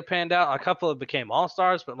necessarily have panned out. A couple have became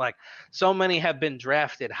all-stars, but like so many have been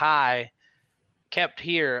drafted high, kept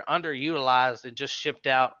here, underutilized, and just shipped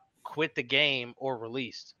out, quit the game, or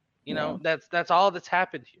released. That's all that's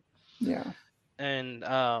happened here. Yeah. And,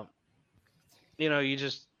 you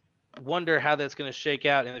just wonder how that's going to shake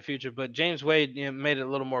out in the future. But James Wade made it a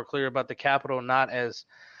little more clear about the capital not as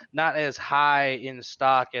high in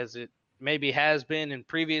stock as it maybe has been in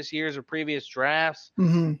previous years or previous drafts,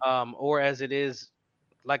 or as it is,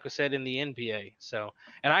 like we said, in the NBA. So,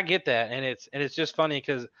 and I get that, and it's just funny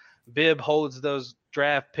because Bibb holds those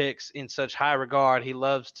draft picks in such high regard. He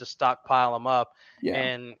loves to stockpile them up,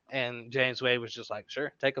 and James Wade was just like,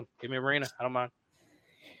 sure, take them, give me Marina, I don't mind.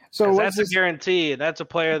 So that's a guarantee, and that's a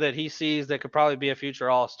player that he sees that could probably be a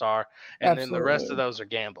future All-Star, and then the rest of those are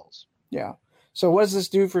gambles. Yeah. So what does this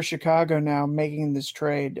do for Chicago now, making this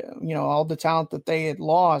trade? All the talent that they had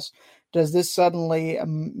lost, does this suddenly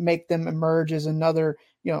make them emerge as another,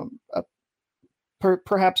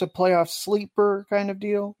 perhaps a playoff sleeper kind of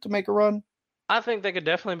deal to make a run? I think they could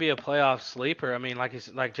definitely be a playoff sleeper. I mean,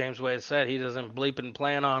 like James Wade said, he doesn't bleep and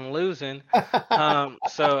plan on losing. And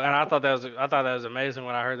I thought that was amazing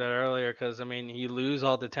when I heard that earlier, because I mean, you lose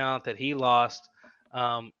all the talent that he lost,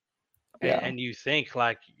 and you think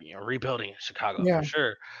like rebuilding Chicago for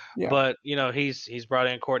sure. Yeah. But he's brought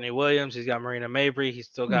in Courtney Williams, he's got Marina Mabry, he's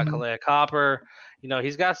still got Kalea Copper.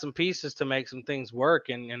 He's got some pieces to make some things work,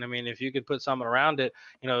 and I mean, if you could put something around it,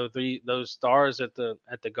 those stars at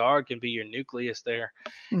the guard can be your nucleus there.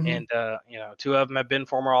 And 2 of them have been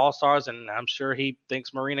former All-Stars, and I'm sure he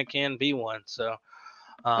thinks Marina can be one. So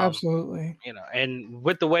absolutely, and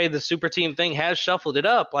with the way the super team thing has shuffled it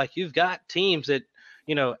up, like you've got teams that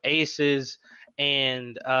Aces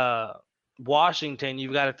and Washington,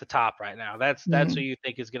 you've got at the top right now. That's who you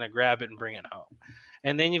think is going to grab it and bring it home.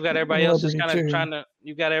 And then you've got everybody else just kind of trying to.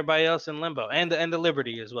 You've got everybody else in limbo, and the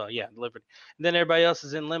Liberty as well. Yeah, the Liberty. And then everybody else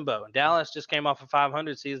is in limbo. And Dallas just came off a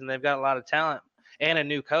 500 season. They've got a lot of talent and a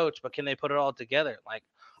new coach, but can they put it all together? Like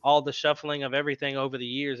all the shuffling of everything over the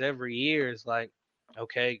years, every year is like,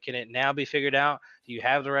 okay, can it now be figured out? Do you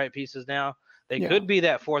have the right pieces now? They could be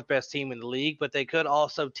that fourth best team in the league, but they could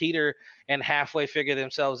also teeter and halfway figure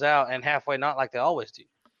themselves out and halfway not like they always do.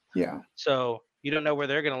 Yeah. So you don't know where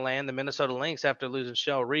they're going to land. The Minnesota Lynx, after losing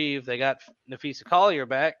Shell Reeve, they got Nafisa Collier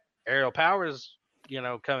back. Ariel Powers,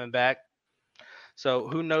 coming back. So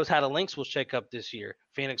who knows how the Lynx will shake up this year?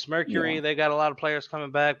 Phoenix Mercury, they got a lot of players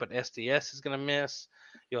coming back, but SDS is going to miss.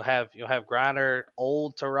 You'll have Griner,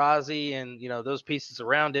 Old Tarazi, and those pieces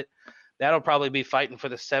around it. That'll probably be fighting for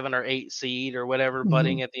the 7 or 8 seed or whatever,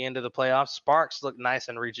 budding at the end of the playoffs. Sparks look nice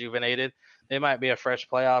and rejuvenated. They might be a fresh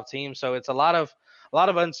playoff team. So it's a lot of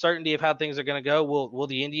uncertainty of how things are going to go. Will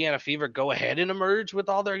the Indiana Fever go ahead and emerge with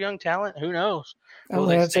all their young talent? Who knows? Will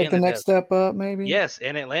they take the next step up, maybe? Yes,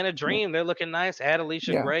 and Atlanta Dream, they're looking nice. Add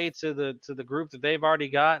Alicia Gray to the group that they've already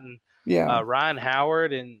got, and Ryan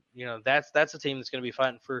Howard, and that's a team that's going to be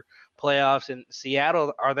fighting for playoffs. In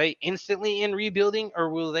Seattle, are they instantly in rebuilding, or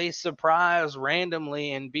will they surprise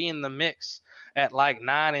randomly and be in the mix at like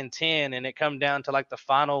 9 and 10, and it come down to like the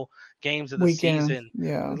final games of the season,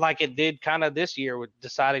 like it did kind of this year with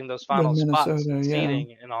deciding those final spots,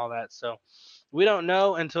 seeding and all that. So we don't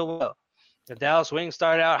know until the Dallas Wings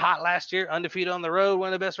started out hot last year, undefeated on the road, one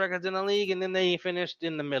of the best records in the league, and then they finished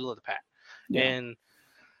in the middle of the pack. And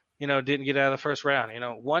didn't get out of the first round.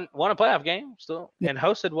 Won a playoff game still and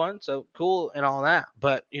hosted one, so cool and all that.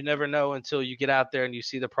 But you never know until you get out there and you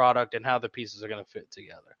see the product and how the pieces are going to fit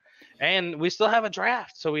together. And we still have a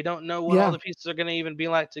draft, so we don't know what all the pieces are going to even be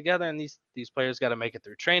like together. And these players got to make it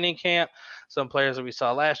through training camp. Some players that we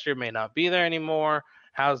saw last year may not be there anymore.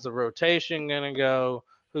 How's the rotation going to go?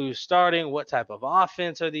 Who's starting? What type of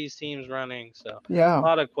offense are these teams running? So a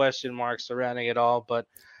lot of question marks surrounding it all. But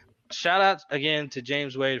shout out again to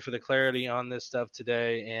James Wade for the clarity on this stuff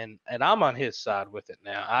today, and I'm on his side with it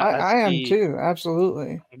now. I am too,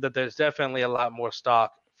 absolutely. That there's definitely a lot more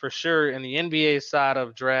stock for sure in the NBA side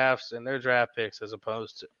of drafts and their draft picks as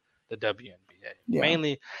opposed to the WNBA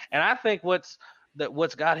mainly. And I think what's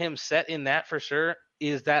got him set in that for sure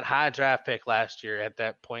is that high draft pick last year at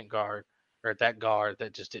that point guard or at that guard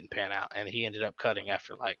that just didn't pan out, and he ended up cutting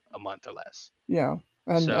after like a month or less. Yeah,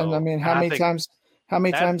 and I mean, how many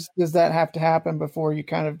times does that have to happen before you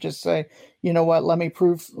kind of just say, you know what, let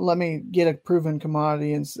me get a proven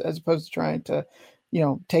commodity, as opposed to trying to,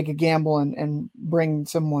 take a gamble and bring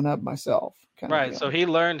someone up myself. Right. So he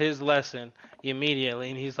learned his lesson immediately,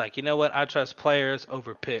 and he's like, you know what, I trust players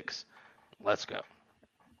over picks. Let's go.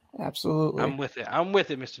 Absolutely. I'm with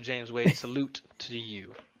it, Mr. James Wade. Salute to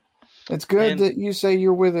you. It's good that you say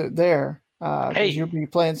you're with it there. Because you'll be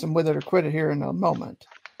playing some with it or quit it here in a moment.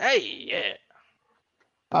 Hey,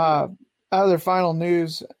 yeah. Other final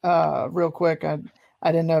news, real quick.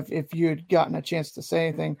 I didn't know if you had gotten a chance to say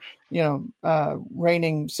anything.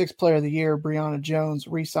 Reigning 6th player of the year, Brianna Jones,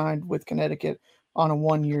 re-signed with Connecticut on a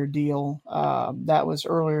 1-year deal. That was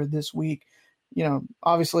earlier this week.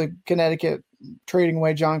 Obviously Connecticut trading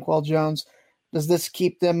away Jonquel Jones. Does this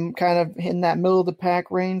keep them kind of in that middle of the pack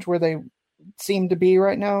range where they seem to be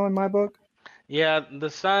right now in my book? Yeah, the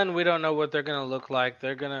Sun, we don't know what they're going to look like.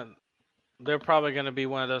 They're probably going to be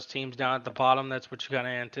one of those teams down at the bottom. That's what you got to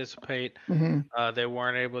anticipate. Mm-hmm. They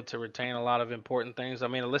weren't able to retain a lot of important things. I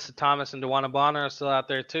mean, Alyssa Thomas and DeWanna Bonner are still out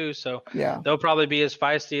there too, so they'll probably be as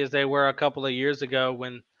feisty as they were a couple of years ago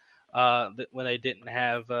when they didn't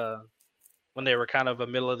have when they were kind of a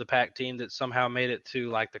middle of the pack team that somehow made it to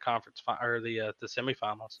like the conference or the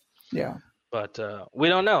semifinals. Yeah. But we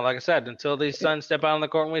don't know. Like I said, until these Suns step out on the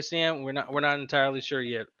court and we see them, we're not entirely sure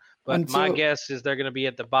yet. But my guess is they're going to be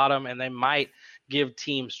at the bottom, and they might give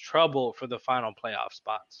teams trouble for the final playoff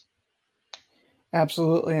spots.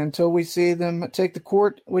 Absolutely. Until we see them take the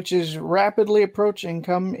court, which is rapidly approaching,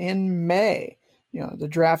 come in May. The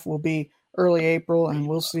draft will be early April, and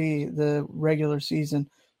we'll see the regular season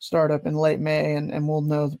start up in late May, and we'll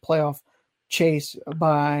know the playoff chase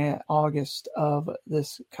by August of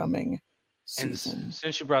this coming season. And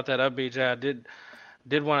since you brought that up, BJ, I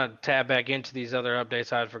did want to tab back into these other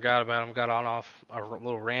updates. I forgot about them. Got on off a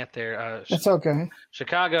little rant there. That's okay.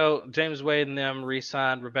 Chicago, James Wade and them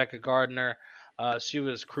re-signed Rebecca Gardner. She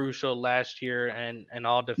was crucial last year and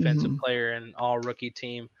all defensive player and all rookie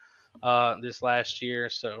team this last year.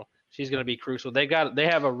 So she's going to be crucial. They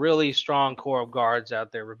have a really strong core of guards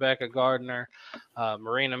out there. Rebecca Gardner,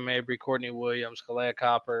 Marina Mabry, Courtney Williams, Kalea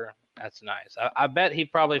Copper. That's nice. I bet he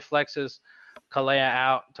probably flexes Kalea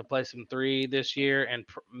out to play some 3 this year, and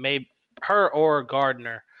maybe her or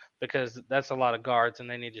Gardner, because that's a lot of guards and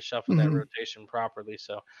they need to shuffle that rotation properly.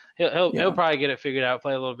 So he'll probably get it figured out,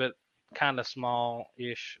 play a little bit kind of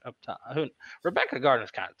small-ish up top. Rebecca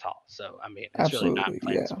Gardner's kind of tall, so I mean it's really not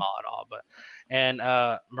playing small at all. And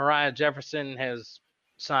Mariah Jefferson has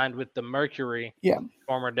signed with the Mercury. Yeah.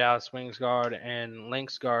 Former Dallas Wings guard and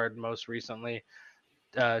Lynx guard most recently.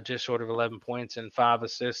 Just short of 11 points and 5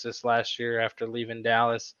 assists this last year after leaving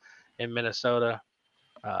Dallas in Minnesota.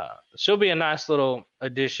 She'll be a nice little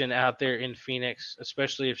addition out there in Phoenix,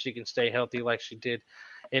 especially if she can stay healthy like she did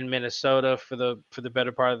in Minnesota for the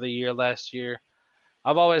better part of the year last year.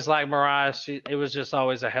 I've always liked Mariah. It was just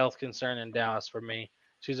always a health concern in Dallas for me.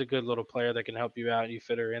 She's a good little player that can help you out. You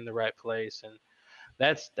fit her in the right place, and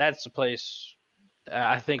that's the place.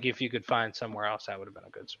 I think if you could find somewhere else, that would have been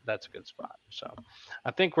that's a good spot. So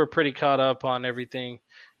I think we're pretty caught up on everything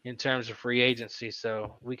in terms of free agency,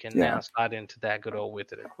 so we can now slide into that good old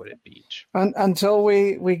with it or quit it beach. Until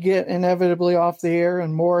we get inevitably off the air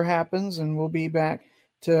and more happens, and we'll be back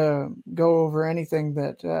to go over anything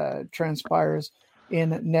that transpires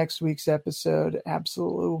in next week's episode.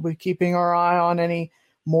 Absolutely. We'll be keeping our eye on any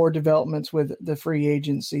more developments with the free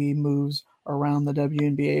agency moves around the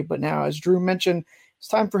WNBA. But now, as Drew mentioned, it's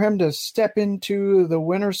time for him to step into the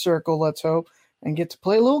winner's circle, let's hope, and get to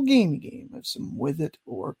play a little game of some with it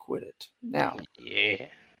or quit it. Now, yeah,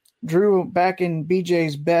 Drew, back in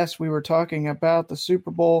BJ's Best, we were talking about the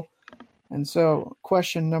Super Bowl. And so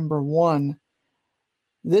question number 1,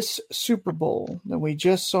 this Super Bowl that we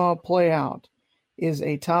just saw play out is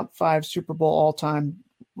a top 5 Super Bowl all time,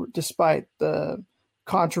 despite the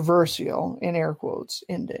controversial, in air quotes,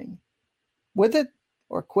 ending. With it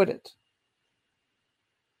or quit it?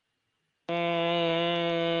 I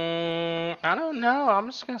don't know. I'm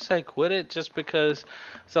just going to say quit it just because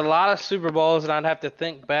it's a lot of Super Bowls and I'd have to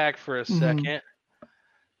think back for a second.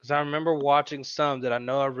 Because I remember watching some that I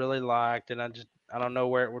know I really liked and I don't know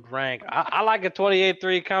where it would rank. I like a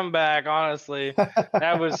 28-3 comeback, honestly.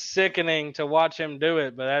 That was sickening to watch him do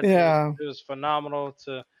it, but it was phenomenal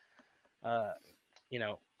to,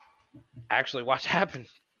 actually watch happen.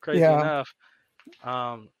 Crazy enough.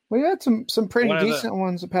 We had some pretty decent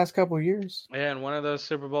ones the past couple of years. Yeah, and one of those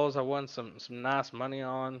Super Bowls I won some nice money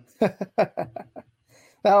on. That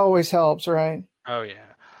always helps, right? Oh yeah.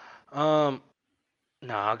 No,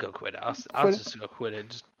 I'll go quit it. I'll just go quit it.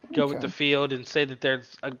 Just go with the field and say that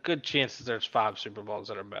there's a good chance that there's 5 Super Bowls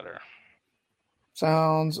that are better.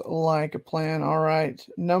 Sounds like a plan. All right.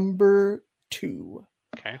 Number 2.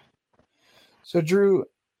 Okay. So, Drew,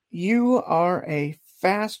 you are a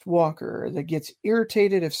fast walker that gets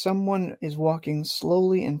irritated if someone is walking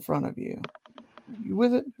slowly in front of you. You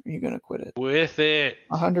with it? Or are you going to quit it? With it.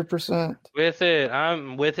 100%. With it.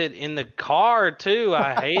 I'm with it in the car, too.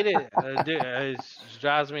 I hate it. It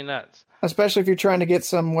drives me nuts. Especially if you're trying to get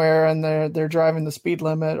somewhere and they're driving the speed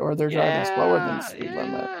limit or they're driving slower than the speed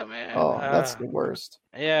limit. Man. Oh, that's the worst.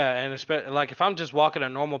 Yeah, and especially like if I'm just walking a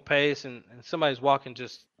normal pace and somebody's walking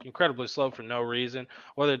just incredibly slow for no reason,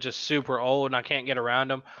 or they're just super old and I can't get around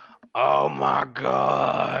them. Oh my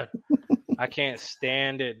God. I can't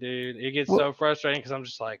stand it, dude. It gets so frustrating because I'm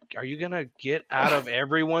just like, are you going to get out of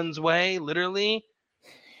everyone's way, literally?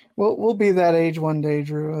 Well, we'll be that age one day,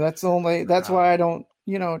 Drew. That's why I don't,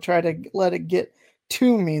 try to let it get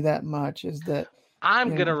to me that much, is that I'm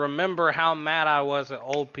going to remember how mad I was at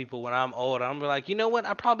old people when I'm old. I'm like, you know what?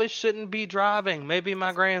 I probably shouldn't be driving. Maybe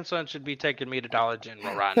my grandson should be taking me to Dollar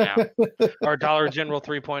General right now. Or Dollar General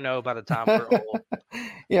 3.0 by the time we're old.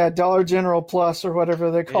 Yeah, Dollar General Plus or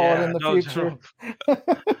whatever they call it in the future.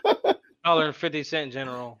 $1.50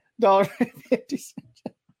 General. $1.50.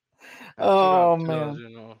 Oh,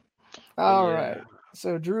 man. All right.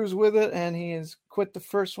 So Drew's with it, and he has quit the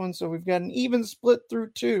first one. So we've got an even split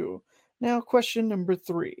through 2. Now, question number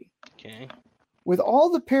 3. Okay. With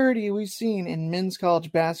all the parity we've seen in men's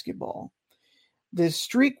college basketball, this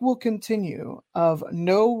streak will continue of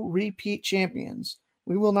no repeat champions.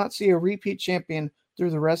 We will not see a repeat champion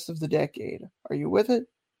through the rest of the decade. Are you with it,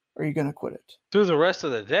 or are you going to quit it? Through the rest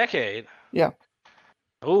of the decade? Yeah.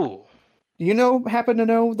 Ooh. Do you happen to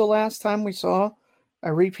know the last time we saw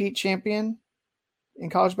a repeat champion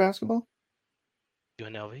in college basketball?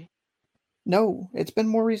 UNLV? No, it's been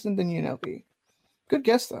more recent than UNLV. Good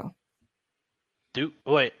guess, though. Duke?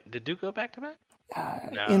 Wait, did Duke go back to back?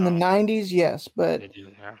 No. In the 90s, yes, but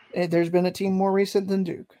there's been a team more recent than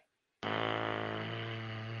Duke.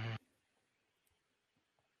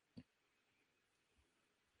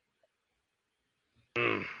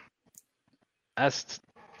 This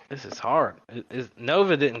is hard.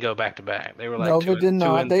 Nova didn't go back to back. They were like Nova did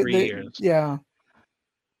not. 2 and 3 years. Yeah.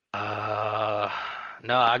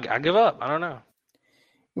 No, I give up. I don't know.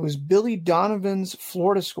 It was Billy Donovan's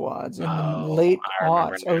Florida squads in the late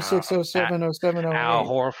aughts, 06, 07, 07, 08. Al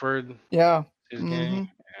Horford. Yeah. His game.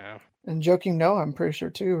 Yeah. And Joakim Noah, I'm pretty sure,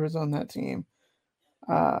 too, was on that team.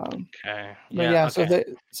 Okay. But yeah, okay.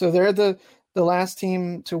 So they're the last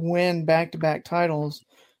team to win back-to-back titles.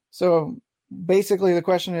 So basically the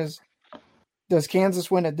question is, does Kansas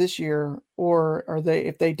win it this year, or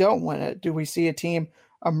if they don't win it, do we see a team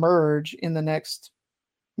emerge in the next,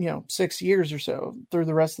 6 years or so through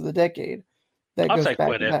the rest of the decade that I'll goes say back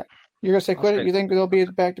quit to it. back? You're gonna say quit it? You think they'll be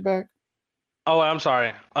back to back? Oh, I'm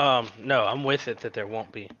sorry. No, I'm with it that there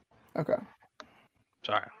won't be. Okay.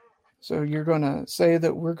 Sorry. So you're gonna say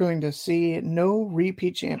that we're going to see no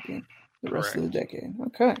repeat champion the rest of the decade.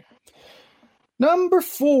 Okay. Number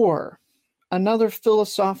 4, another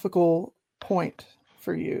philosophical point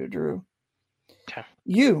for you, Drew. Okay.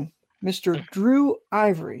 You, Mr. Drew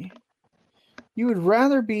Ivory, you would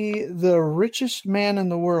rather be the richest man in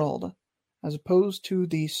the world as opposed to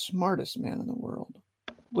the smartest man in the world.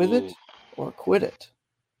 With it or quit it?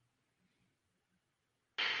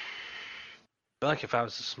 I feel like if I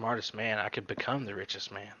was the smartest man, I could become the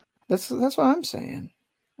richest man. That's what I'm saying.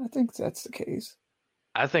 I think that's the case.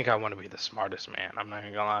 I think I want to be the smartest man. I'm not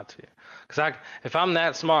even gonna lie to you, because if I'm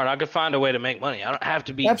that smart, I could find a way to make money. I don't have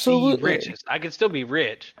to be the richest. I could still be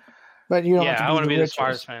rich. But you don't have to be I want to be the richest.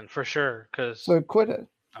 smartest man for sure. So quit it.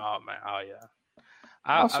 Oh man, yeah.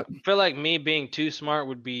 Awesome. I feel like me being too smart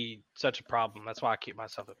would be such a problem. That's why I keep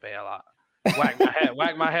myself at bay a lot.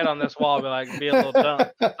 Whack my head on this wall. Be a little dumb.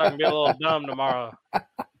 So I can be a little dumb tomorrow.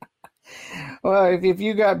 Well, if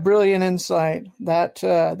you got brilliant insight, that's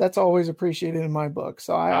always appreciated in my book.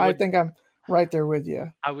 So I think I'm right there with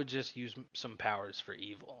you. I would just use some powers for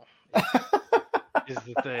evil. Is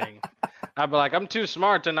the thing. I'd be like, I'm too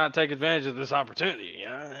smart to not take advantage of this opportunity.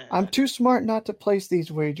 I'm too smart not to place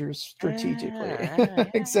these wagers strategically.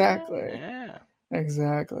 Exactly. Yeah.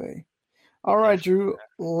 Exactly. All right, Drew.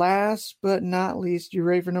 Last but not least, you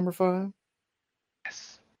ready for number 5?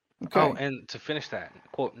 Yes. Okay. Oh, and to finish that,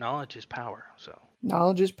 quote, knowledge is power. So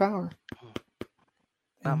knowledge is power.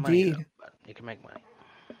 Not Indeed. money, but you can make money.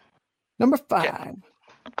 Number 5.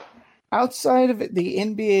 Outside of the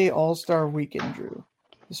NBA All-Star Weekend, Drew,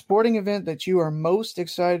 the sporting event that you are most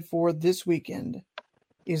excited for this weekend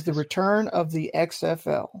is the return of the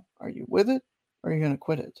XFL. Are you with it, or are you going to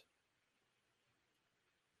quit it?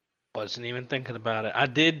 Wasn't even thinking about it. I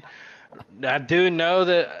do know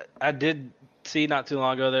that I did see not too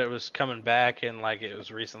long ago that it was coming back, and like it was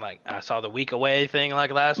recent. Like I saw the week away thing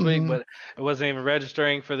like last week, but it wasn't even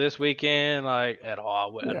registering for this weekend like at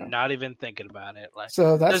all. I'm not even thinking about it. Like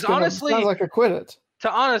so that's honestly sounds like a quit it.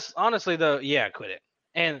 Honestly though, yeah, quit it.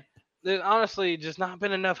 And there's honestly just not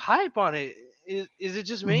been enough hype on it. Is it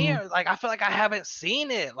just me? Or, like I feel like I haven't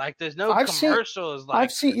seen it. Like there's no commercials.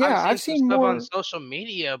 I've seen stuff more on social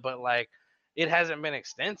media, but like it hasn't been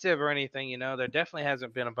extensive or anything. There definitely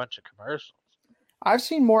hasn't been a bunch of commercials. I've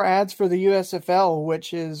seen more ads for the USFL,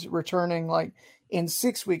 which is returning like in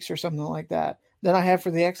 6 weeks or something like that, than I have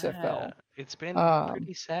for the XFL. It's been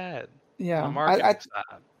pretty sad. Yeah, I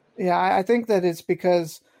I think that it's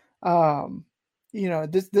because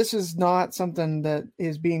this is not something that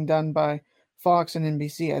is being done by Fox and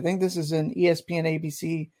NBC. I think this is an ESPN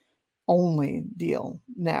ABC only deal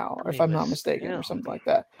now, if I'm not mistaken, or something like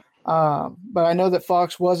that. But I know that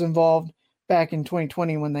Fox was involved back in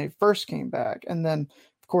 2020 when they first came back, and then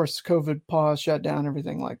of course COVID paused, shut down,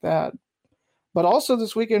 everything like that. But also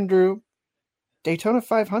this weekend, Drew, Daytona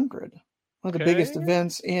 500, one of the biggest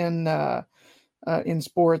events in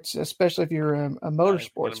sports, especially if you're a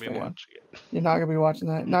motorsports fan. You're not gonna be watching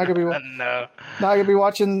that. Not gonna be no. Not gonna be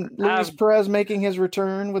watching Luis Perez making his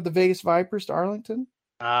return with the Vegas Vipers to Arlington.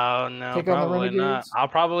 Oh no, Take on the probably not. Renegades? I'll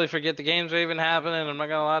probably forget the games are even happening. I'm not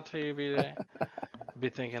gonna lie to you. Be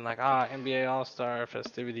thinking like, NBA All-Star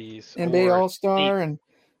festivities, NBA All-Star, and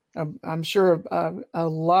I'm sure a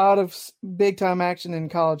lot of big time action in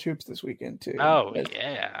college hoops this weekend too. Oh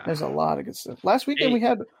there's a lot of good stuff. Last weekend we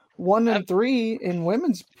had 1 and 3 in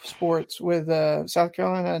women's sports with South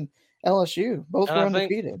Carolina and LSU. Both were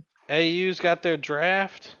undefeated. AU's got their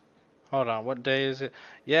draft. Hold on, what day is it?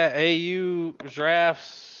 Yeah, AU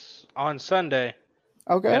drafts on Sunday.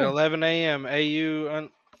 Okay. At 11 a.m. AU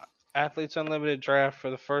Athletes Unlimited draft for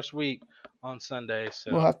the first week on Sunday.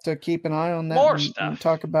 So we'll have to keep an eye on that. More and stuff.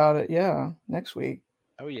 Talk about it. Yeah, next week.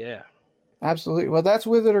 Oh yeah. Absolutely. Well, that's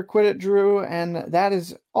with it or quit it, Drew, and that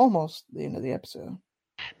is almost the end of the episode.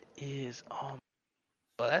 Well,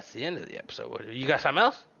 that's the end of the episode. You got something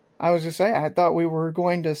else? I was just saying, I thought we were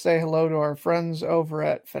going to say hello to our friends over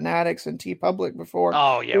at Fanatics and TeePublic before.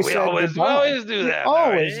 Oh yeah, we always do that.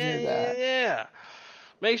 Always do that. Yeah.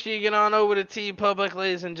 Make sure you get on over to TeePublic,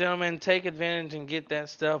 ladies and gentlemen. Take advantage and get that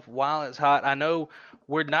stuff while it's hot. I know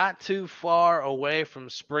we're not too far away from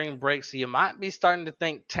spring break, so you might be starting to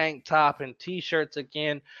think tank top and T-shirts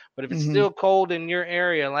again. But if it's still cold in your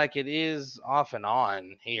area, like it is off and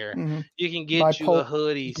on here, you can get a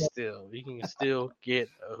hoodie still. You can still get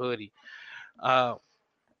a hoodie.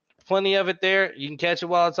 Plenty of it there. You can catch it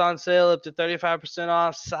while it's on sale, up to 35%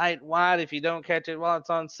 off site-wide. If you don't catch it while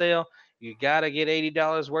it's on sale, you got to get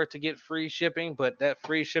 $80 worth to get free shipping, but that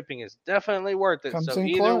free shipping is definitely worth it. So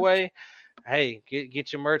either way, hey,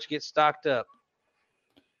 get your merch, get stocked up.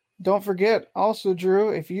 Don't forget, also, Drew,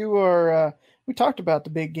 if you are, we talked about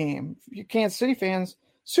the big game. If you're Kansas City fans,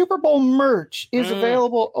 Super Bowl merch is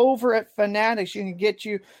available over at Fanatics. You can get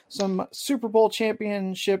you some Super Bowl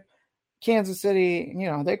championship Kansas City. You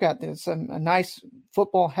know, they got this a nice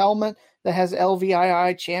football helmet that has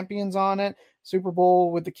LVII champions on it. Super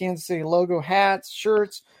Bowl with the Kansas City logo, hats,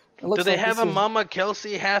 shirts. Do they have a Mama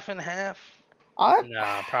Kelsey half and half?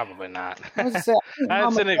 No, probably not. That's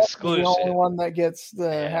an exclusive. The only one that gets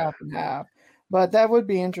the half and half. But that would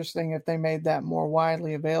be interesting if they made that more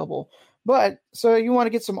widely available. But so you want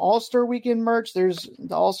to get some All-Star Weekend merch? There's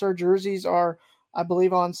the All-Star jerseys are, I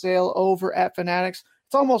believe, on sale over at Fanatics.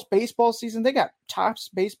 It's almost baseball season. They got Topps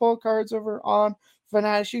baseball cards over on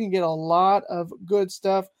Fanatics. You can get a lot of good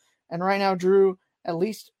stuff. And right now, Drew, at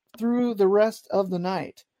least through the rest of the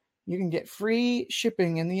night, you can get free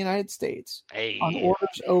shipping in the United States on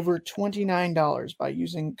orders over $29 by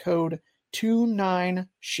using code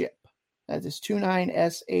 29SHIP. That is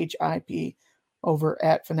 29SHIP over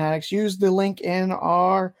at Fanatics. Use the link in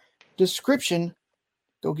our description.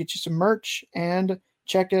 Go get you some merch and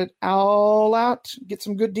check it all out. Get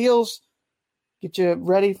some good deals. Get you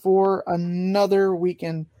ready for another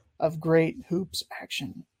weekend of great hoops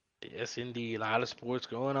action. Yes, indeed. A lot of sports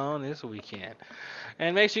going on this weekend.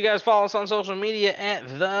 And make sure you guys follow us on social media at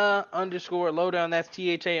 @the_lowdown. That's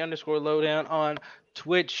THA_lowdown on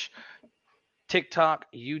Twitch, TikTok,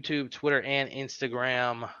 YouTube, Twitter, and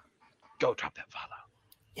Instagram. Go drop that follow.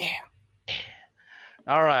 Yeah.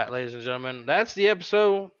 All right, ladies and gentlemen. That's the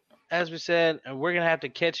episode, as we said. And we're going to have to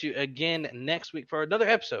catch you again next week for another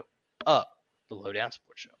episode of the Lowdown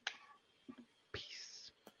Sports Show.